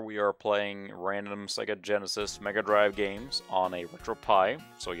late here, we are playing random Sega Genesis Mega Drive games on a Retropie,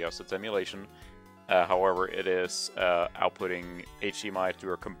 so yes, it's emulation. However, it is outputting HDMI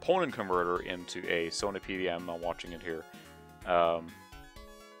through a component converter into a Sony PVM. I'm watching it here.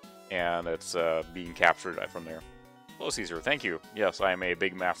 And it's being captured from there. Hello, Caesar. Thank you. Yes, I am a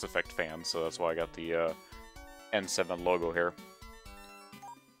big Mass Effect fan, so that's why I got the N7 logo here.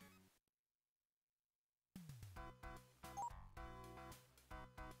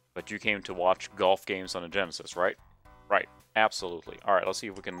 But you came to watch golf games on a Genesis, right? Right. Absolutely. Alright, let's see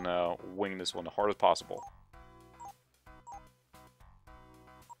if we can wing this one the hardest possible.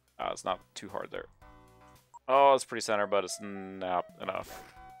 It's not too hard there. Oh, it's pretty center, but it's not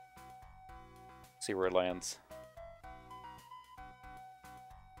enough. See where it lands.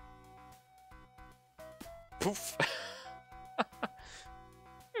 Poof!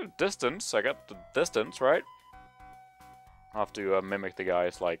 Distance. I got the distance, right? I'll have to mimic the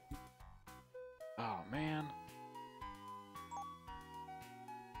guys like... Oh, man.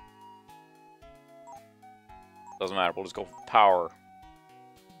 Doesn't matter, we'll just go for power.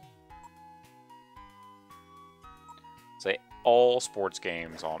 Say all sports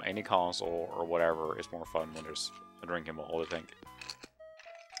games on any console or whatever is more fun when there's a drinking bowl, I think.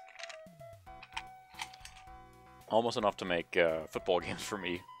 Almost enough to make football games for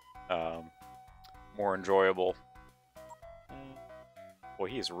me more enjoyable. Boy,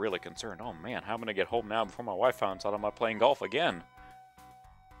 he is really concerned. Oh man, how am I gonna get home now before my wife finds out I'm not playing golf again?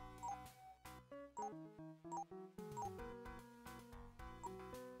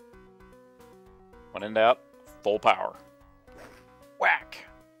 When in doubt, full power. Whack!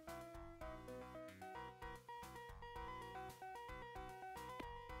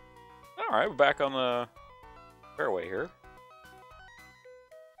 Alright, we're back on the fairway here.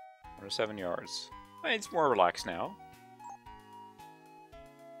 107 yards. It's more relaxed now.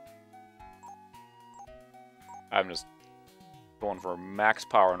 I'm just going for max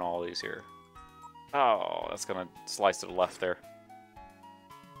power in all these here. Oh, that's gonna slice to the left there.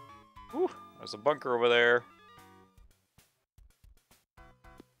 Whew, there's a bunker over there.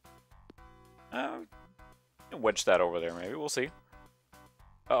 Wedge that over there, maybe. We'll see.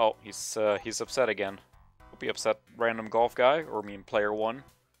 Uh-oh, he's upset again. Hope he upset random golf guy, or player one.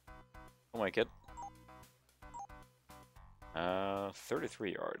 I'll make it.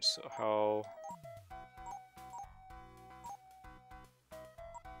 33 yards. So how...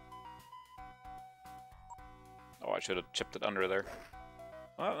 Oh, I should have chipped it under there.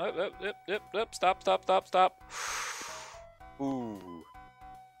 Oh, stop. Ooh.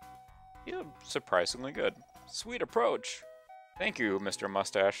 Yeah, surprisingly good. Sweet approach. Thank you, Mr.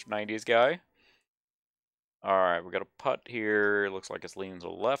 Mustache 90s guy. Alright, we got a putt here. Looks like it's leaning to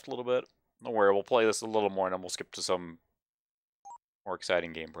the left a little bit. Don't worry, we'll play this a little more and then we'll skip to some more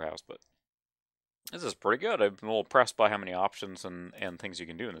exciting game perhaps, but this is pretty good. I've been a little impressed by how many options and things you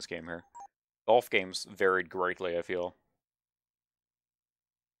can do in this game here. Golf games varied greatly, I feel.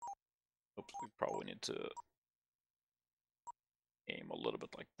 Oops, we probably need to aim a little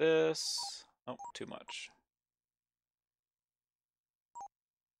bit like this. Oh, too much.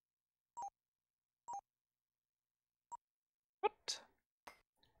 What?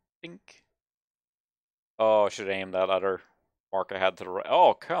 Think. Oh, I should aim that other mark I had to the right.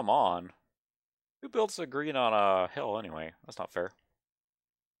 Oh, come on. Who builds a green on a hill anyway? That's not fair.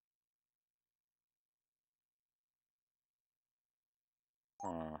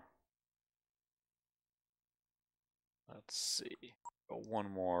 Let's see. Go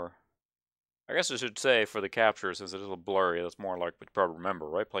one more. I guess I should say for the capture, since it is a little blurry, that's more like what you probably remember,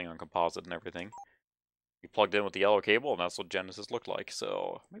 right? Playing on composite and everything. You plugged in with the yellow cable, and that's what Genesis looked like.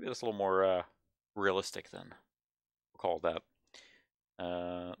 So maybe that's a little more realistic then. We'll call that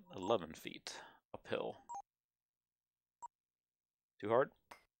 11 feet uphill. Too hard?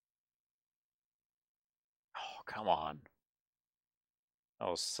 Oh, come on. That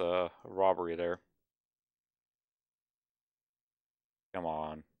was a robbery there. Come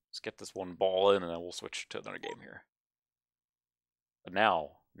on. Let's get this one ball in and then we'll switch to another game here. But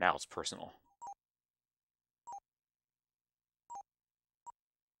now it's personal.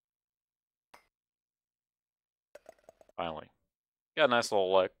 Finally. Got a nice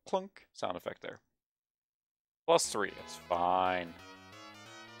little clunk sound effect there. +3, it's fine.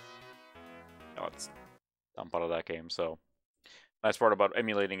 No, it's dump out of that game, so. Nice part about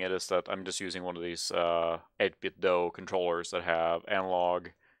emulating it is that I'm just using one of these 8-bit DOE controllers that have analog,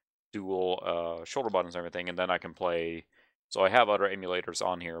 dual shoulder buttons and everything, and then I can play. So I have other emulators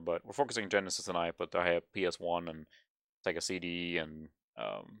on here, but we're focusing Genesis tonight, but I have PS1 and Sega CD and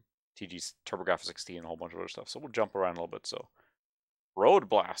TG's TurboGrafx 16 and a whole bunch of other stuff. So we'll jump around a little bit. So Road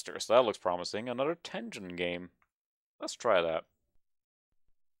Blaster, so that looks promising. Another Tengen game. Let's try that.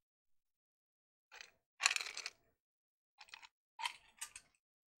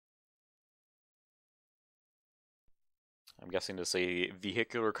 I'm guessing this is a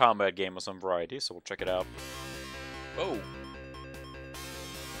vehicular combat game of some variety, so we'll check it out. Oh!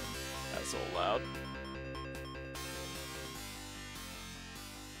 That's so loud.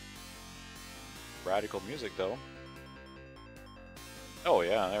 Radical music, though. Oh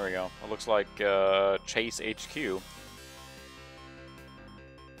yeah, there we go. It looks like Chase HQ.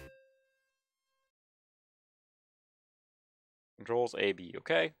 Controls A, B,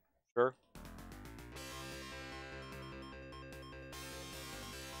 okay, sure.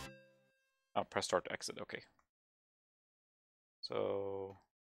 Oh, press start to exit, okay. So...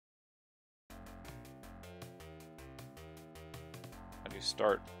 how do you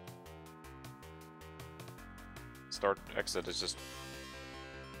start? Start, exit is just...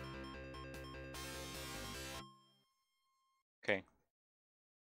 okay.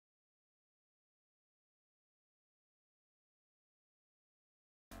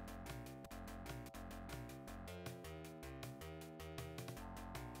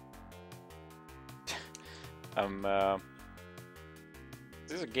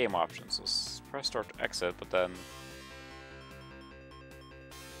 These are game options, so press start to exit, but then...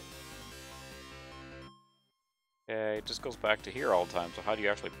 okay, it just goes back to here all the time, so how do you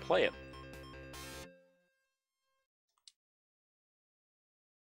actually play it?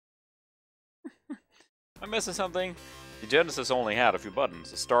 Am I missing something? The Genesis only had a few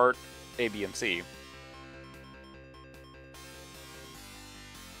buttons, the start, A, B, and C.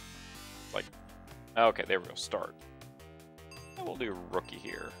 Like, okay, there we go, start. And we'll do rookie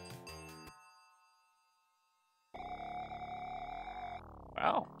here.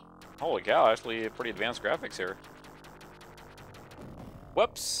 Wow. Holy cow, actually pretty advanced graphics here.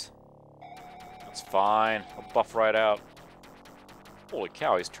 Whoops. That's fine. I'll buff right out. Holy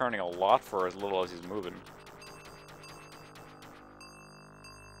cow, he's turning a lot for as little as he's moving.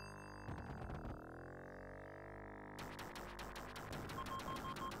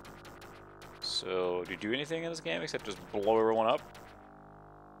 So, do you do anything in this game except just blow everyone up?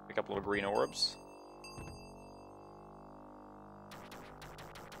 Pick up little green orbs?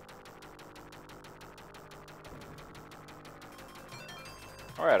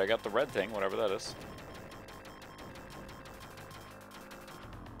 Alright, I got the red thing, whatever that is.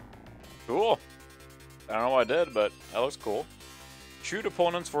 Cool. I don't know what I did, but that looks cool. Shoot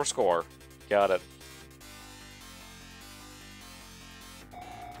opponents for score. Got it.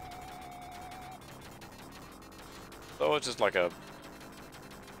 So it's just like a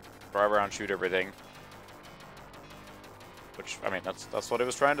drive around, shoot everything. Which, I mean, that's what it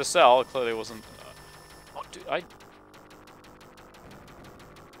was trying to sell. It clearly wasn't... oh, dude,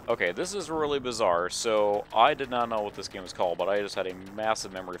 okay, this is really bizarre. So, I did not know what this game was called, but I just had a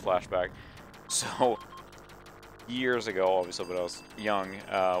massive memory flashback. So, years ago, obviously, when I was young,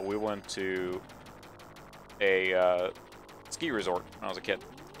 we went to a ski resort when I was a kid.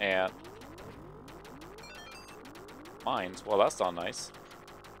 And... mines. Well, that's not nice.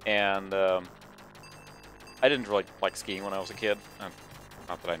 And I didn't really like skiing when I was a kid.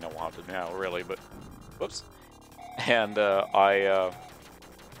 Not that I know how to now, really, but whoops. And I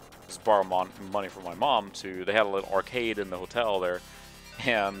just borrowed money from my mom to. They had a little arcade in the hotel there,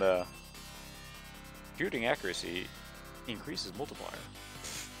 and shooting accuracy increases multiplier.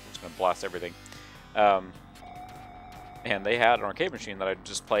 I'm just gonna blast everything. And they had an arcade machine that I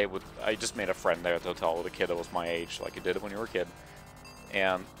just played with. I just made a friend there at the hotel with a kid that was my age, like you did it when you were a kid.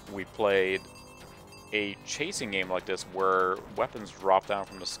 And we played a chasing game like this where weapons drop down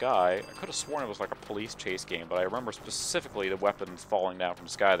from the sky. I could have sworn it was like a police chase game, but I remember specifically the weapons falling down from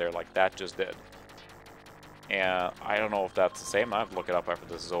the sky there, like that just did. And I don't know if that's the same. I have to look it up after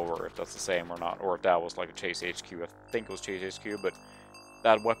this is over, if that's the same or not, or if that was like a Chase HQ. I think it was Chase HQ, but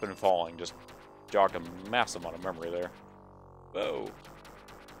that weapon falling just jogged a massive amount of memory there. Whoa.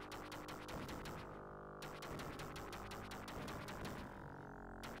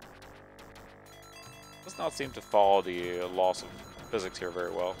 Does not seem to follow the laws of physics here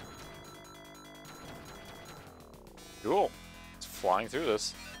very well. Cool. It's flying through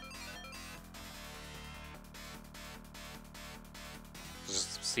this.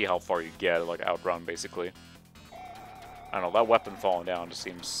 Just see how far you get, like outrun basically. I don't know, that weapon falling down just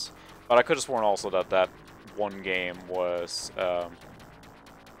seems... But I could have sworn also that that one game was,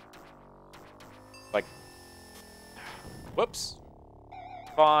 like... Whoops!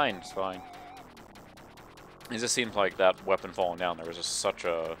 Fine, it's fine. It just seems like that weapon falling down there was just such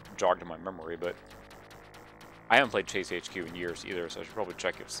a jog to my memory, but... I haven't played Chase HQ in years either, so I should probably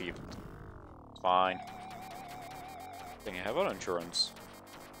check it, see if it's fine. I think I have on insurance.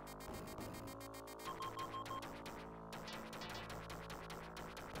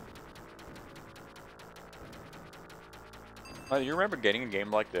 You remember getting a game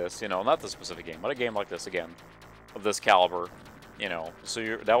like this, you know, not this specific game, but a game like this again, of this caliber, you know,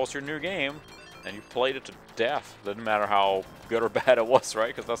 so that was your new game, and you played it to death. Didn't matter how good or bad it was,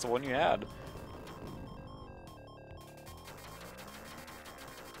 right? Because that's the one you had.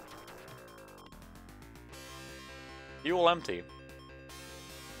 Fuel empty.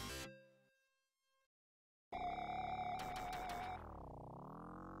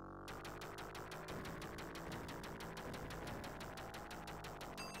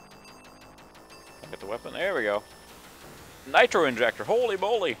 Get the weapon. There we go. Nitro injector. Holy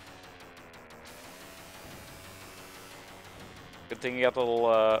moly! Good thing you got the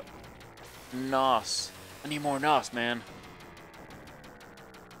little NOS. I need more NOS, man.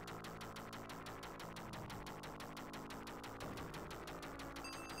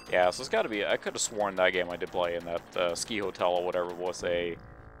 Yeah, so it's got to be. I could have sworn that game I did play in that ski hotel or whatever was a.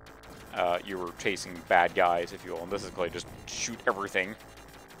 You were chasing bad guys, if you will, and this is like just shoot everything.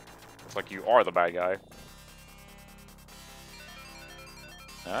 It's like you are the bad guy.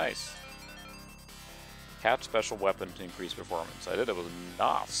 Nice. Catch special weapon to increase performance. I did it with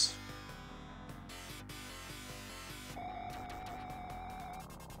NOS.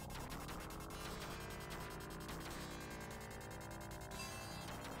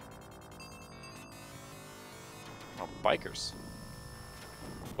 Oh, bikers.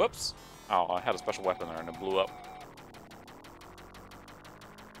 Whoops. Oh, I had a special weapon there and it blew up.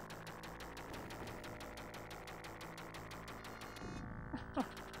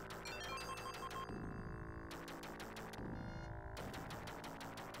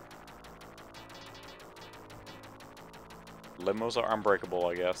 Limos are unbreakable,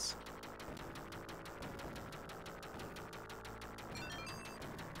 I guess.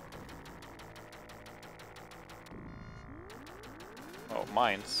 Oh,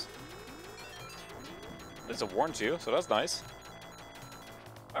 mines. At least it warns you, so that's nice.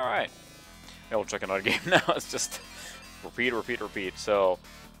 Alright. Yeah, we'll check another game now. It's just repeat, repeat, repeat. So,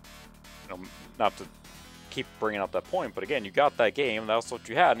 you know, not to keep bringing up that point, but again, you got that game, that's what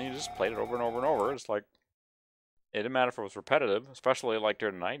you had, and you just played it over and over and over. It's like, it didn't matter if it was repetitive, especially like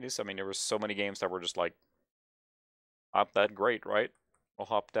during the 90s. I mean, there were so many games that were just like, not that great, right? We'll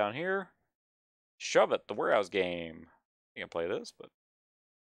hop down here. Shove It, the warehouse game. You can play this, but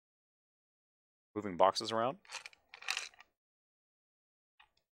moving boxes around.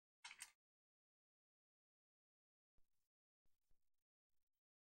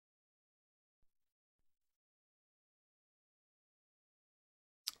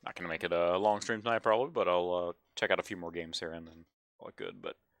 Not gonna make it a long stream tonight, probably, but I'll check out a few more games here and then call it good.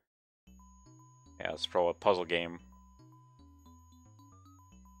 But yeah, it's probably a puzzle game.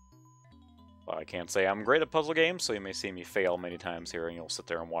 But I can't say I'm great at puzzle games, so you may see me fail many times here, and you'll sit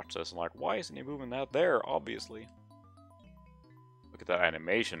there and watch this and like, why isn't he moving that there? Obviously. Look at that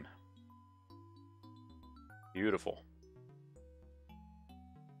animation. Beautiful.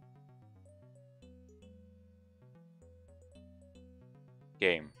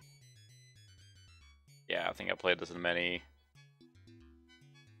 Game. Yeah, I think I played this in many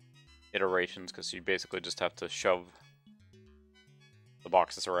iterations, because you basically just have to shove the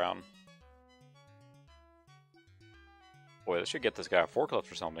boxes around. Boy, this should get this guy a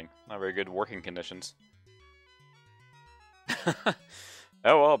forklift or something. Not very good working conditions. Oh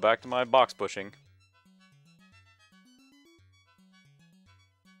well, back to my box pushing.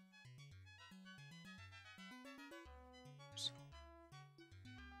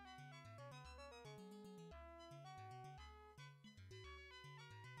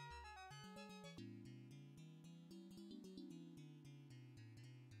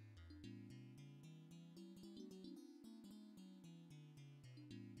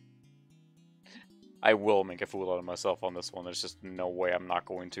 I will make a fool out of myself on this one. There's just no way I'm not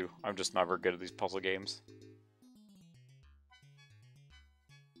going to. I'm just not very good at these puzzle games.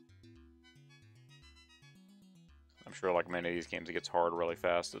 I'm sure like many of these games it gets hard really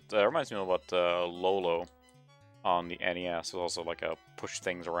fast. It reminds me of what Lolo on the NES is also like a push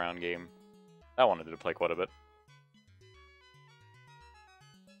things around game. That one I did play quite a bit.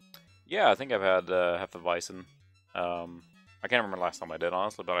 Yeah, I think I've had Hefeweizen. I can't remember the last time I did,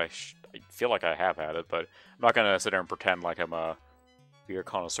 honestly, but I feel like I have had it, but I'm not going to sit there and pretend like I'm a beer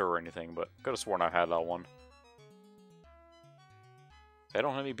connoisseur or anything, but I could have sworn I've had that one. I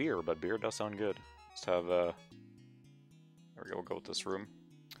don't have any beer, but beer does sound good. Let's have, there we go, we'll go with this room.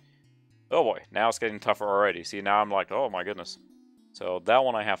 Oh boy, now it's getting tougher already. See, now I'm like, oh my goodness. So that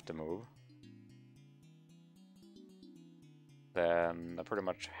one I have to move. Then I pretty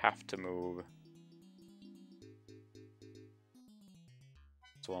much have to move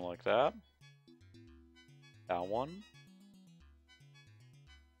this one like that. That one.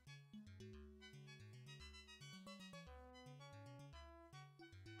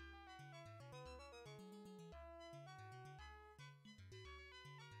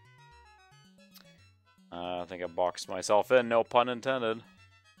 I think I boxed myself in, no pun intended.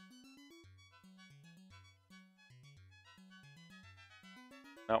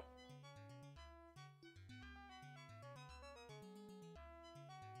 Nope.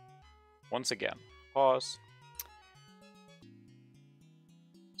 Once again, pause.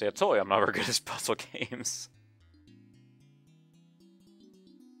 See, I told you I'm not very good at puzzle games.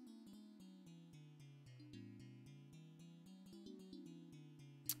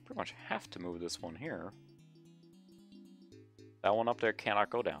 Pretty much have to move this one here. That one up there cannot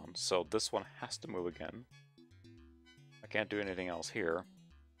go down, so this one has to move again. I can't do anything else here.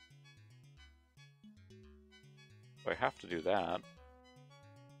 So I have to do that.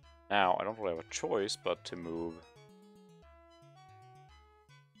 Now, I don't really have a choice but to move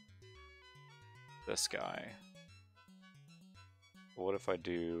this guy. What if I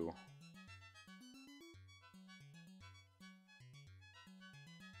do...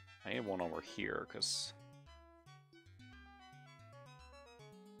 I need one over here, because...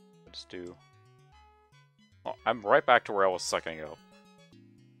 Let's do... Oh, I'm right back to where I was a second ago.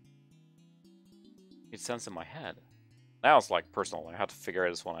 It sense in my head. Now it's like personal. I have to figure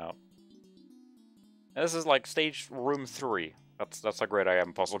this one out. And this is like stage room 3. That's how great I am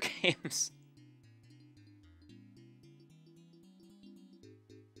in puzzle games.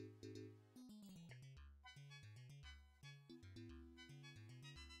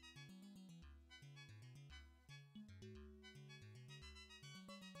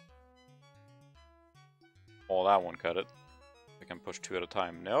 Oh, that one cut it. I can push 2 at a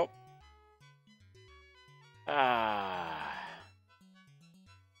time. Nope. Ah.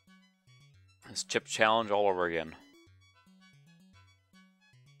 This chip challenge all over again.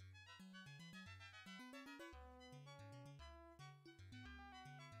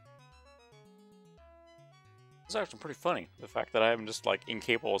 It's actually pretty funny, the fact that I'm just like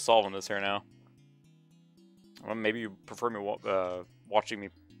incapable of solving this here now. Well, maybe you prefer me watching me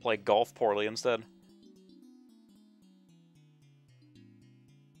play golf poorly instead.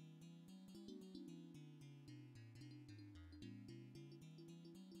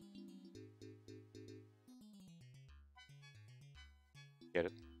 Get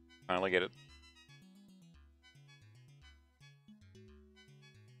it. Finally get it.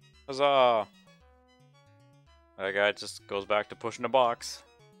 Huzzah! That guy just goes back to pushing a box.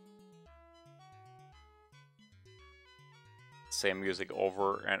 Same music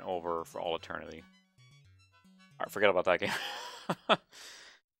over and over for all eternity. Alright, forget about that game. We're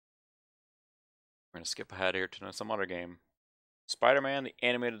gonna skip ahead here to some other game. Spider-Man, the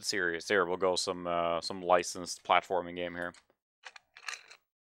animated series. There, we'll go some licensed platforming game here.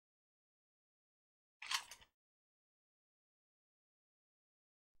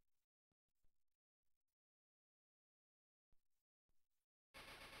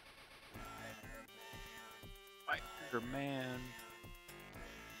 Spider-Man.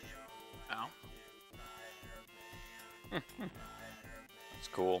 Ow. That's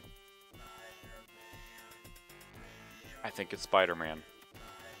cool. I think it's Spider-Man.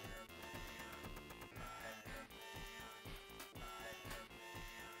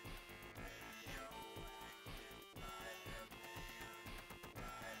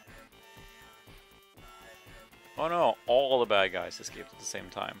 Oh no, all the bad guys escaped at the same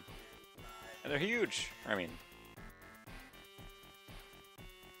time. And they're huge! I mean...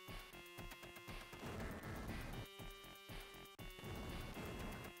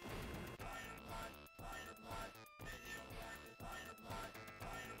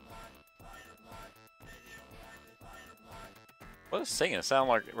 What is saying? It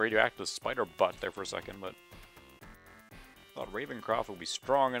sounded like radioactive spider butt there for a second, but I thought Ravencroft would be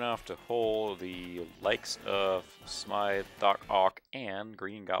strong enough to hold the likes of Smythe, Doc Ock, and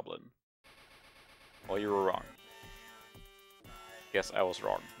Green Goblin. Well, you were wrong. Yes, I was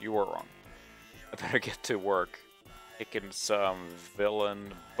wrong. You were wrong. I better get to work kicking some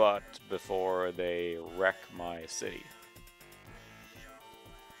villain butt before they wreck my city.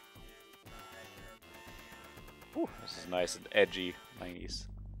 Whew, this is nice and edgy 90s.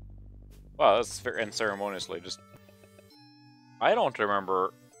 Wow, that's very unceremoniously. Just, I don't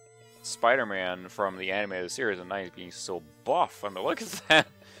remember Spider-Man from the animated series in the 90s being so buff. I mean, look at that.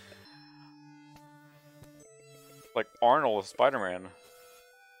 Like Arnold Spider-Man.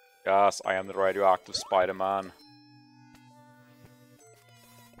 Yes, I am the radioactive Spider-Man.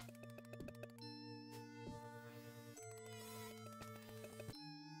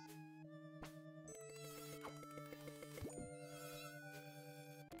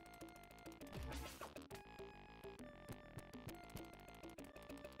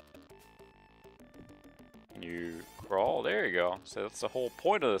 You crawl, there you go. So that's the whole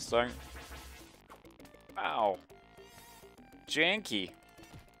point of this thing. Wow. Janky.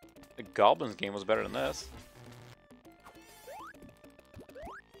 The Goblins game was better than this.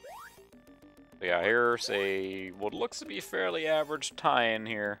 So yeah, here's a what looks to be fairly average tie-in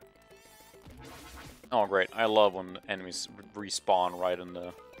here. Oh great, I love when enemies respawn right in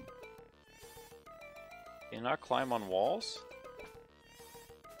the... Can you not climb on walls?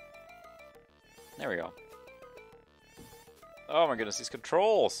 There we go. Oh my goodness, these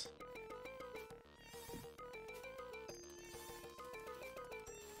controls!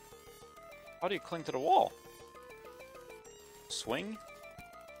 How do you cling to the wall? Swing?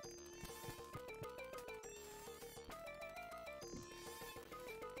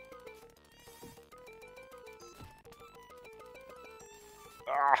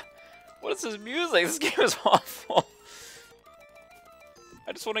 Ah! What is this music? This game is awful!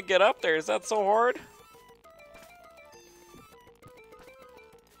 I just want to get up there. Is that so hard?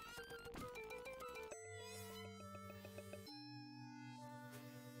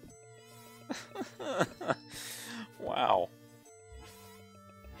 Wow.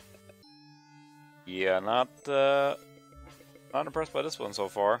 Yeah, not impressed by this one so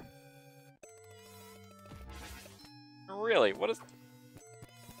far. Really? What is... I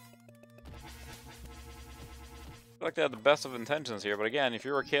feel like they had the best of intentions here, but again, if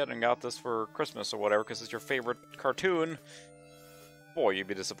you're a kid and got this for Christmas or whatever because it's your favorite cartoon, boy, you'd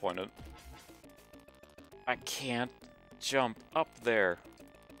be disappointed. I can't jump up there.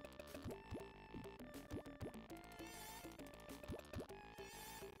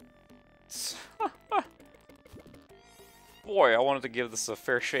 Boy, I wanted to give this a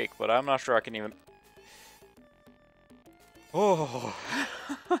fair shake, but I'm not sure I can even... Oh...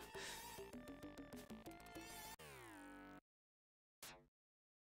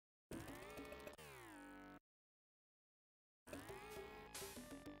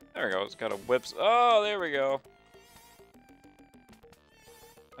 There we go, it's got a whips. Oh, there we go.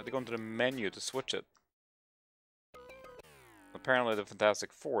 I have to go into the menu to switch it. Apparently the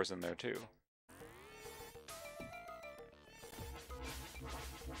Fantastic Four is in there too.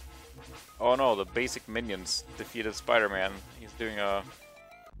 Oh no, the basic minions defeated Spider-Man. He's doing a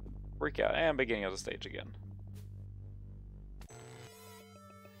freakout and beginning of the stage again.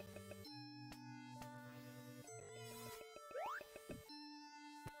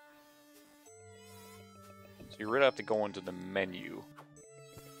 So you really have to go into the menu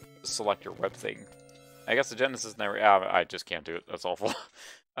to select your web thing. I guess the Genesis never... I just can't do it. That's awful.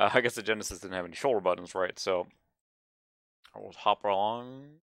 I guess the Genesis didn't have any shoulder buttons, right? So I'll hop along.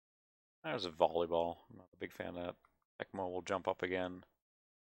 There's a volleyball. I'm not a big fan of that. Tecmo will jump up again.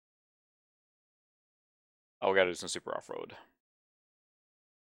 Oh, we gotta do some super off-road.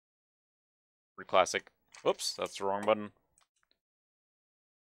 Pretty classic. Whoops, that's the wrong button.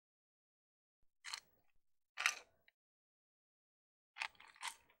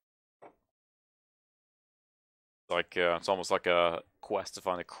 Like it's almost like a quest to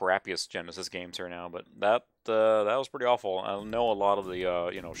find the crappiest Genesis games here now, but that was pretty awful. I know a lot of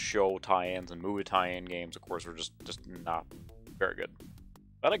the you know, show tie-ins and movie tie-in games, of course, were just not very good.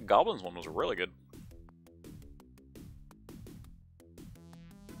 That Goblins one was really good.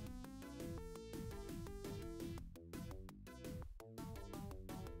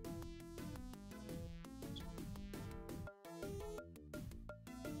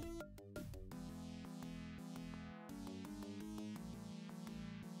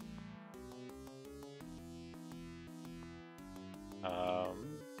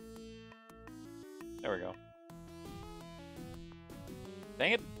 There we go.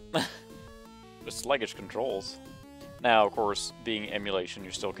 Dang it. With sluggish controls. Now, of course, being emulation,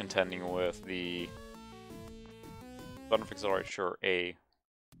 you're still contending with the Thunder Accelerator, sure, A.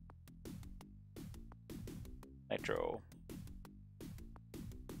 Nitro.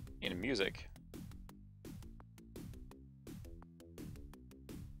 In music.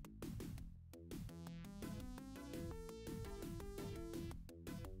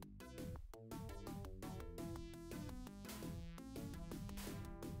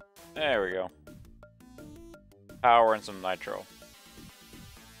 There we go. Power and some nitro.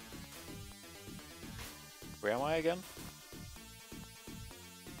 Where am I again?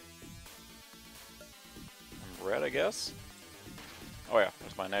 I'm red, I guess? Oh yeah,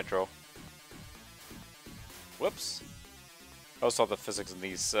 there's my nitro. Whoops. I always thought the physics in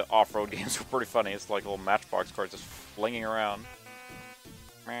these off-road games were pretty funny. It's like little matchbox cars just flinging around.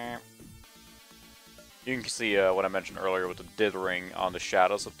 You can see what I mentioned earlier with the dithering on the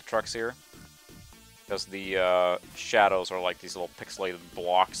shadows of the trucks here. Because the shadows are like these little pixelated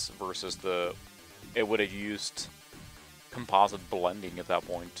blocks versus the... It would have used composite blending at that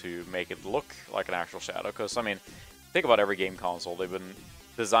point to make it look like an actual shadow. Because, I mean, think about every game console. They've been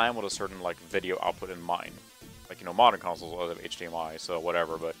designed with a certain, like, video output in mind. Like, you know, modern consoles all have HDMI, so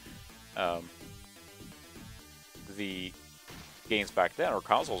whatever, but... the games back then, or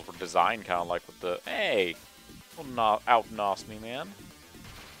consoles, were designed kind of like with the, hey, don't out-nos me, man.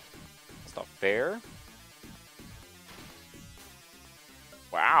 That's not fair.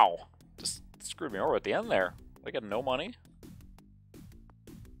 Wow. Just screwed me over at the end there. I got no money.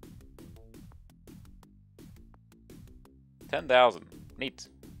 $10,000. Neat.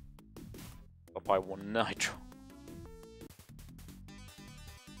 I'll buy one nitro.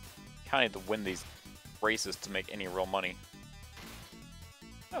 Kinda need to win these races to make any real money.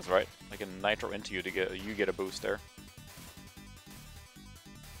 That's right. I can nitro into you to get a boost there.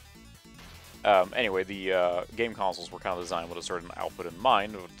 Anyway, the game consoles were kind of designed with a certain output in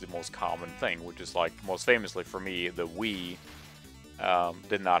mind, with the most common thing, which is like, most famously for me, the Wii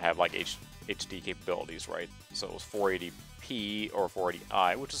did not have like HD capabilities, right? So it was 480p or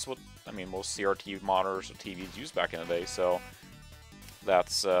 480i, which is what, I mean, most CRT monitors or TVs used back in the day, so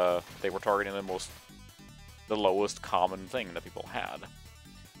that's, they were targeting the lowest common thing that people had.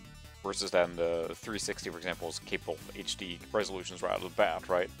 Versus then the 360, for example, is capable of HD resolutions right out of the bat,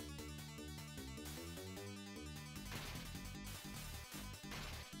 right?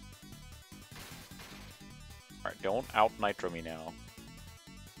 Alright, don't out-nitro me now.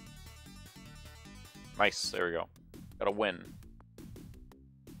 Nice, there we go. Got a win.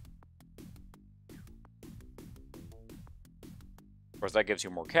 Of course, that gives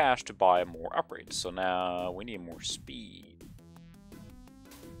you more cash to buy more upgrades, so now we need more speed.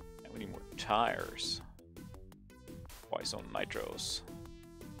 We need more tires. Buy some nitros.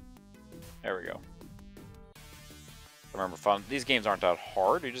 There we go. Remember, fun. These games aren't that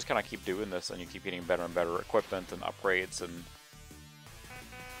hard. You just kind of keep doing this, and you keep getting better and better equipment and upgrades. And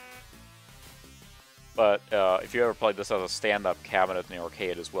but if you ever played this as a stand-up cabinet in the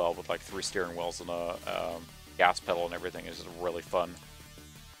arcade as well, with like 3 steering wheels and a gas pedal and everything, it's just really fun.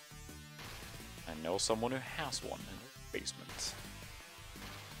 I know someone who has one in their basement.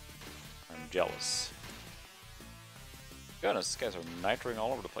 I'm jealous. Goodness, these guys are nitroing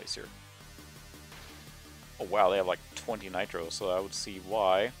all over the place here. Oh wow, they have like 20 nitros, so I would see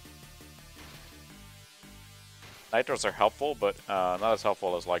why. Nitros are helpful, but not as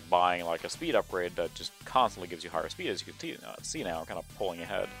helpful as like buying like a speed upgrade that just constantly gives you higher speed, as you can see now, kind of pulling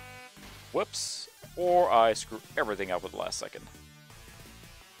ahead. Whoops. Or I screw everything up at the last second.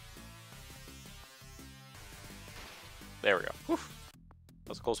 There we go. Whew. That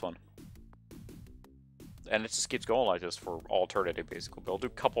was a close one. And it just keeps going like this for all eternity, basically. But I'll do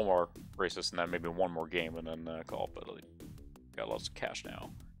a couple more races and then maybe one more game and then call it. But got lots of cash now.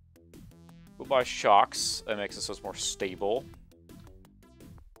 We'll buy shocks. That makes it so it's more stable.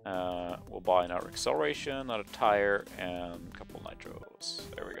 We'll buy another acceleration, another tire, and a couple nitros.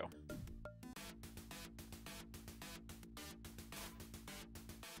 There we go.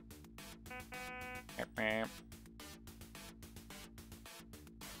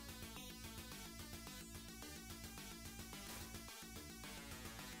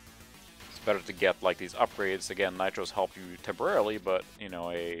 Better to get like these upgrades. Again, nitros help you temporarily, but you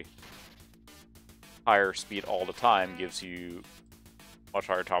know, a higher speed all the time gives you much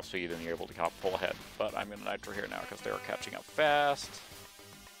higher top speed and you're able to kind of pull ahead. But I'm gonna nitro here now because they're catching up fast.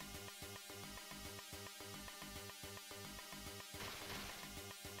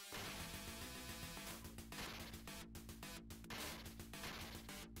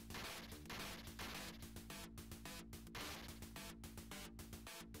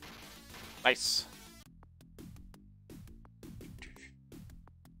 Nice.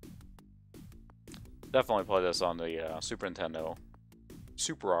 Definitely play this on the Super Nintendo.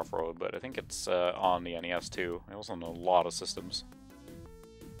 Super off-road, but I think it's on the NES too. It was on a lot of systems.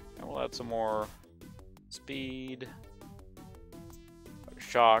 And we'll add some more speed,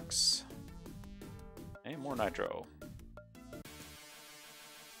 shocks, and more nitro.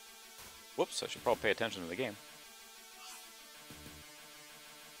 Whoops, I should probably pay attention to the game.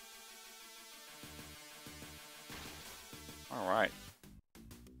 Alright.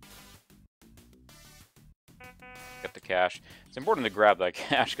 Get the cash. It's important to grab that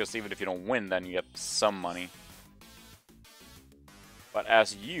cash, because even if you don't win, then you get some money. But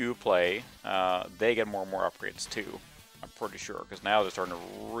as you play, they get more and more upgrades too. I'm pretty sure, because now they're starting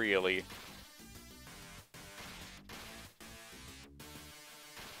to really...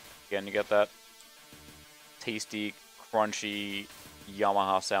 Again, you get that tasty, crunchy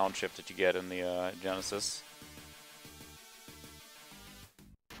Yamaha sound chip that you get in the Genesis.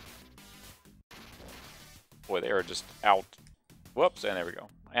 Boy, they are just out. Whoops, and there we go.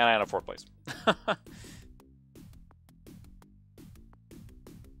 And I had a 4th place.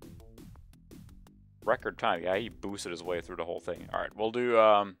 Record time. Yeah, he boosted his way through the whole thing. Alright, we'll do...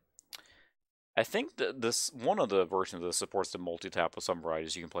 I think that this one of the versions of this supports the multi-tap with some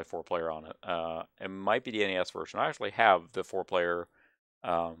varieties. You can play 4-player on it. It might be the NES version. I actually have the 4-player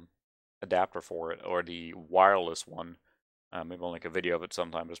adapter for it, or the wireless one. Maybe I'll make a video of it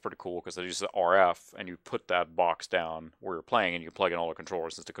sometime, but it's pretty cool because it uses RF, and you put that box down where you're playing, and you plug in all the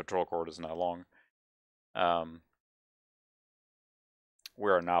controllers since the control cord isn't that long. We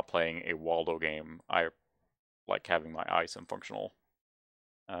are not playing a Waldo game. I like having my ISIM functional.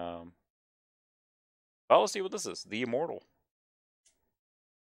 Well, let's see what this is. The Immortal.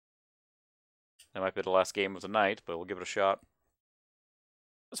 That might be the last game of the night, but we'll give it a shot.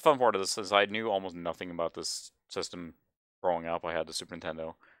 The fun part of this is I knew almost nothing about this system growing up. I had the Super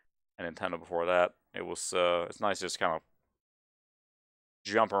Nintendo and Nintendo before that. It was it's nice to just kind of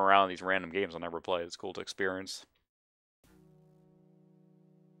jumping around these random games I never played. It's cool to experience.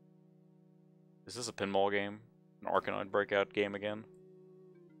 Is this a pinball game? An Arkanoid Breakout game again?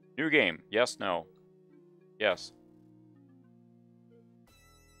 New game. Yes, no. Yes.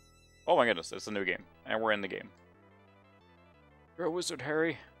 Oh my goodness, it's a new game. And we're in the game. You're a wizard,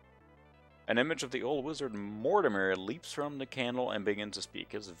 Harry. An image of the old wizard Mortimer leaps from the candle and begins to speak.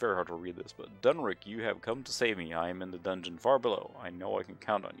 It's very hard to read this, but Dunrick, you have come to save me. I am in the dungeon far below. I know I can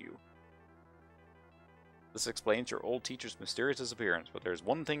count on you. This explains your old teacher's mysterious disappearance, but there's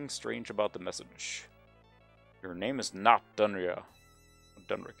one thing strange about the message. Your name is not Dunrick.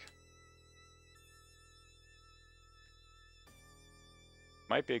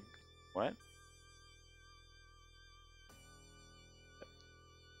 Might be... What?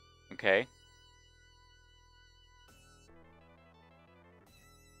 Okay.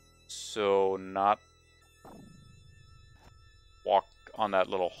 So, not walk on that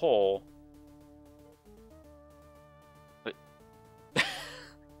little hole. But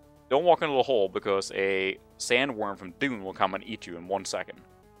don't walk in a little hole because a sandworm from Dune will come and eat you in 1 second.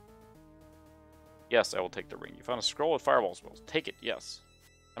 Yes, I will take the ring. You found a scroll with fireball spells. Take it, yes.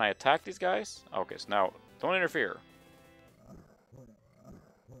 Can I attack these guys? Okay, so now, don't interfere.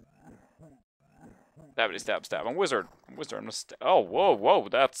 Stabbity stab stab. I'm a wizard. I'm a wizard. I'm oh, whoa, whoa,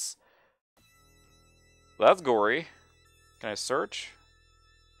 that's gory. Can I search?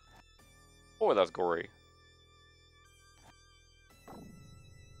 Oh, that's gory.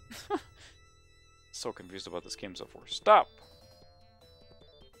 So confused about this game so far. Stop!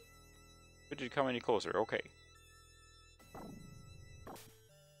 Did you come any closer? Okay.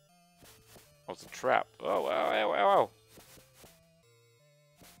 Oh, it's a trap. Oh, ow, ow, ow, ow.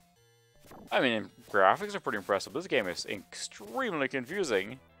 I mean, graphics are pretty impressive. This game is extremely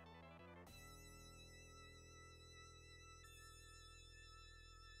confusing.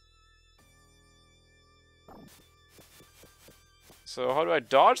 So how do I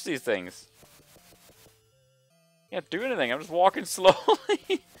dodge these things? Can't do anything. I'm just walking slowly.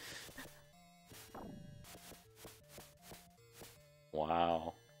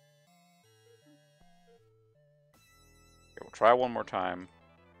 Wow. Okay, we'll try one more time.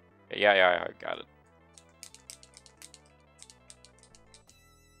 Yeah, I got it.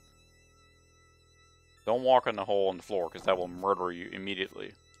 Don't walk in the hole in the floor, because that will murder you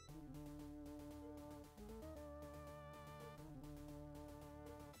immediately.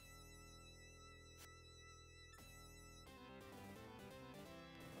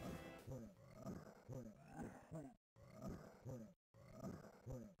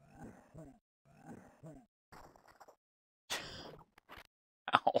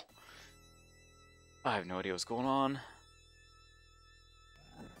 Ow. I have no idea what's going on.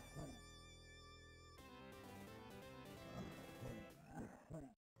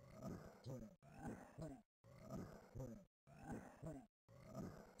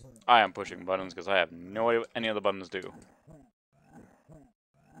 I am pushing buttons because I have no idea what any of the buttons do.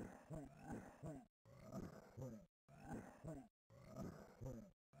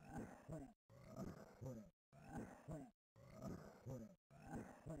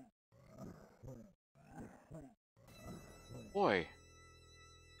 Boy,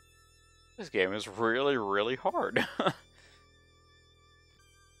 this game is really, really hard. I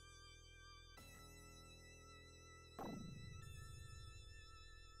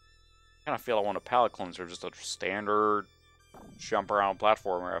kind of feel I want a palate cleanser, just a standard jump around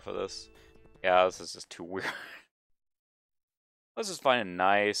platformer after this. Yeah, this is just too weird. Let's just find a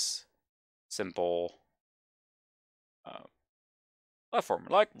nice, simple platformer,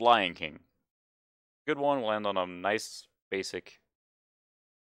 like Lion King. Good one will land on a nice, basic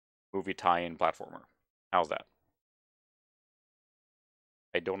movie tie-in platformer. How's that?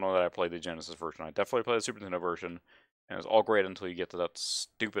 I don't know that I played the Genesis version. I definitely played the Super Nintendo version, and it's all great until you get to that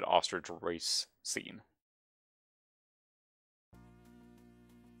stupid ostrich race scene.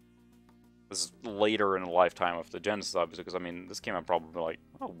 This is later in the lifetime of the Genesis, obviously, because, I mean, this came out probably like,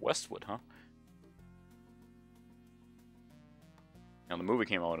 oh, Westwood, huh? And the movie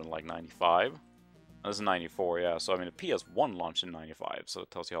came out in like 95. This is 94, yeah. So, I mean, the PS1 launched in 95, so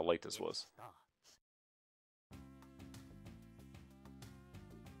it tells you how late this was.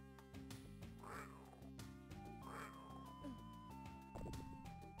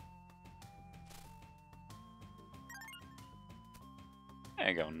 There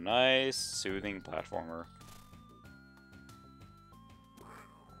you go. Nice, soothing platformer.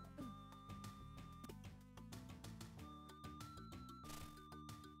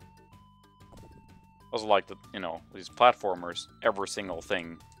 I also like that, you know, these platformers, every single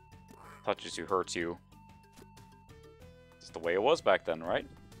thing touches you, hurts you. It's the way it was back then, right?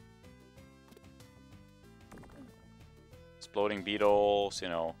 Exploding beetles, you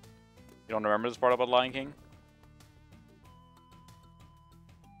know. You don't remember this part about Lion King?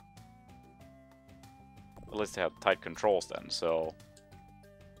 At least they have tight controls then, so...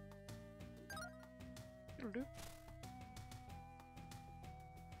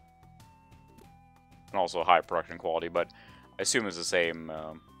 And also high production quality, but I assume it's the same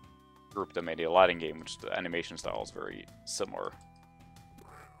group that made the Aladdin game, which the animation style is very similar.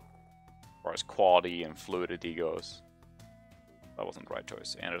 As far as quality and fluidity goes. That wasn't the right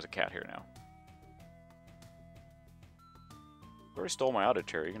choice. And there's a cat here now. I already stole my auto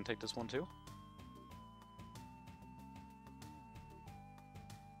chair. You can take this one too?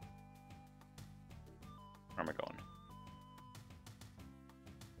 Where am I going?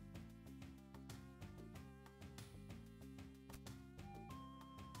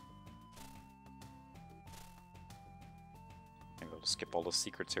 I'm going to skip all the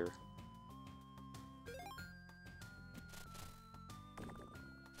secrets here.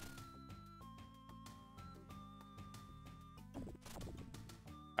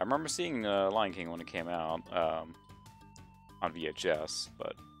 I remember seeing Lion King when it came out on VHS,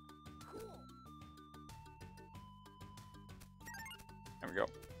 but there we go.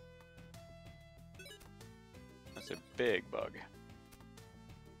 That's a big bug.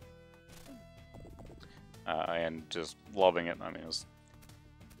 And just loving it. I mean, it was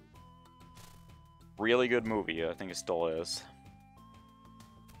a really good movie. I think it still is.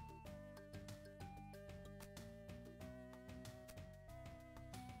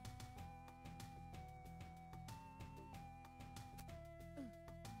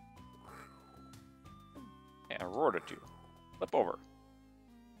 Yeah, I roared at you. Flip over.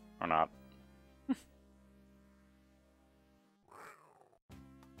 Or not.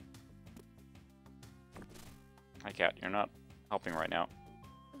 Hi, cat. You're not helping right now.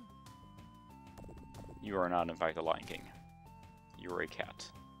 You are not, in fact, a Lion King. You are a cat.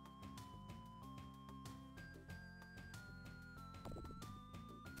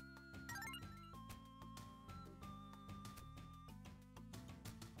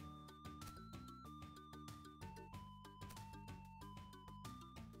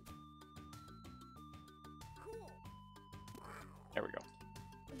 There we go.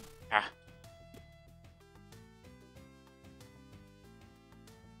 Ah.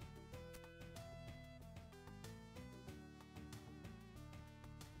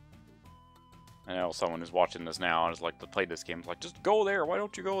 I know someone who's watching this now and is like, to play this game, is like, just go there, why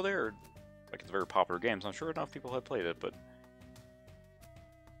don't you go there? Like, it's a very popular game, so I'm sure enough people have played it, but...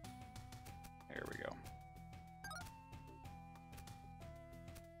 There we go.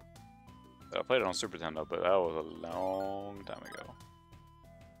 Set up played it on Super Nintendo, but that was a long time ago.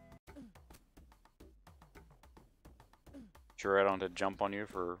 Sure I don't have to jump on you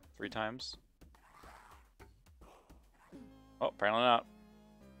for 3 times? Oh, apparently not.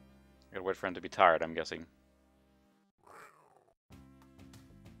 I gotta wait for him to be tired, I'm guessing.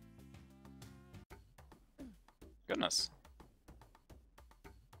 Goodness.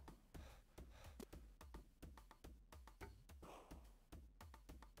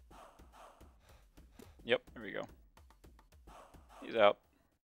 Yep, there we go. He's out.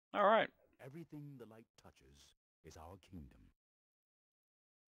 Alright. Everything the light touches is our kingdom.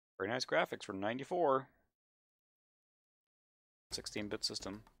 Very nice graphics for 94. 16-bit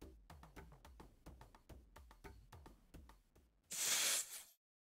system.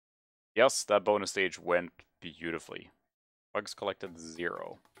 Yes, that bonus stage went beautifully. Bugs collected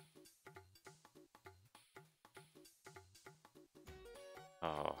 0.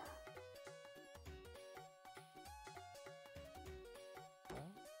 Oh.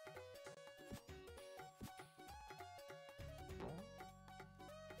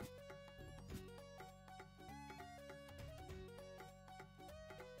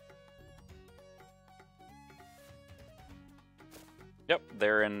 Yep,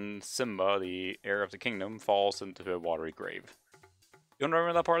 there in Simba, the heir of the kingdom, falls into a watery grave. You don't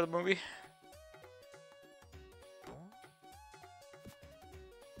remember that part of the movie?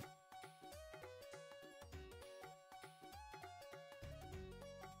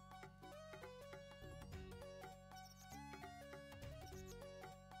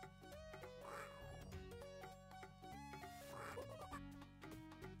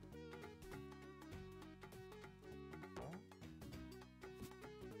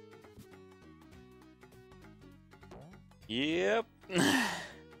 Yep.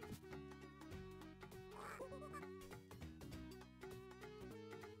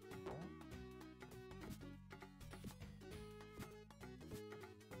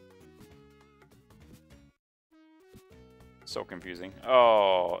 So confusing.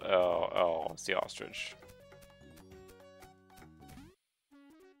 Oh, it's the ostrich.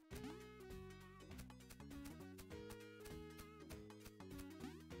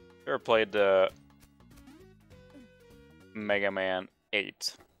 Ever played Mega Man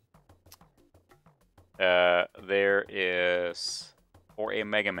 8? There is, for a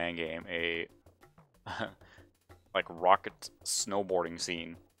Mega Man game, a like rocket snowboarding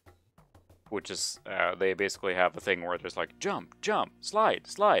scene, which is they basically have a thing where there's like jump, jump, slide,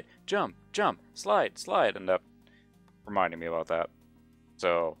 slide, jump, jump, slide, slide, and that reminded me about that.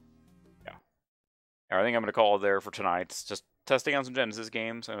 So yeah, I think I'm gonna call it there for tonight. It's just testing on some Genesis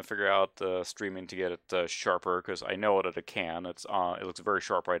games. I'm gonna figure out streaming to get it sharper, because I know that it can. It looks very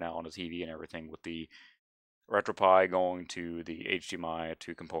sharp right now on the TV and everything, with the Retropie going to the HDMI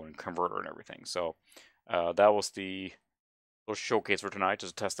to component converter and everything. So that was the little showcase for tonight,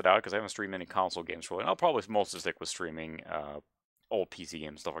 just to test it out, because I haven't streamed any console games really. And I'll probably mostly stick with streaming old PC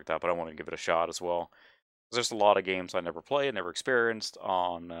games, stuff like that, but I want to give it a shot as well. There's a lot of games I never played, never experienced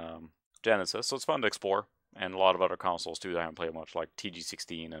on Genesis, so it's fun to explore. And a lot of other consoles too that I haven't played much, like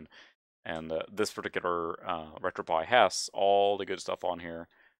TG16, and this particular Retropie has all the good stuff on here.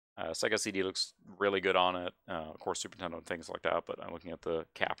 Sega CD looks really good on it. Of course, Super Nintendo and things like that, but I'm looking at the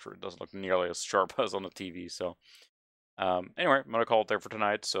capture. It doesn't look nearly as sharp as on the TV. So anyway, I'm going to call it there for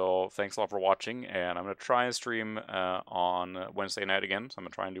tonight. So thanks a lot for watching, and I'm going to try and stream on Wednesday night again. So I'm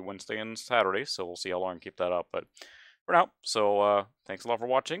going to try and do Wednesday and Saturday, so we'll see how long I keep that up. But for now, so thanks a lot for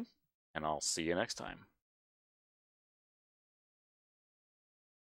watching, and I'll see you next time.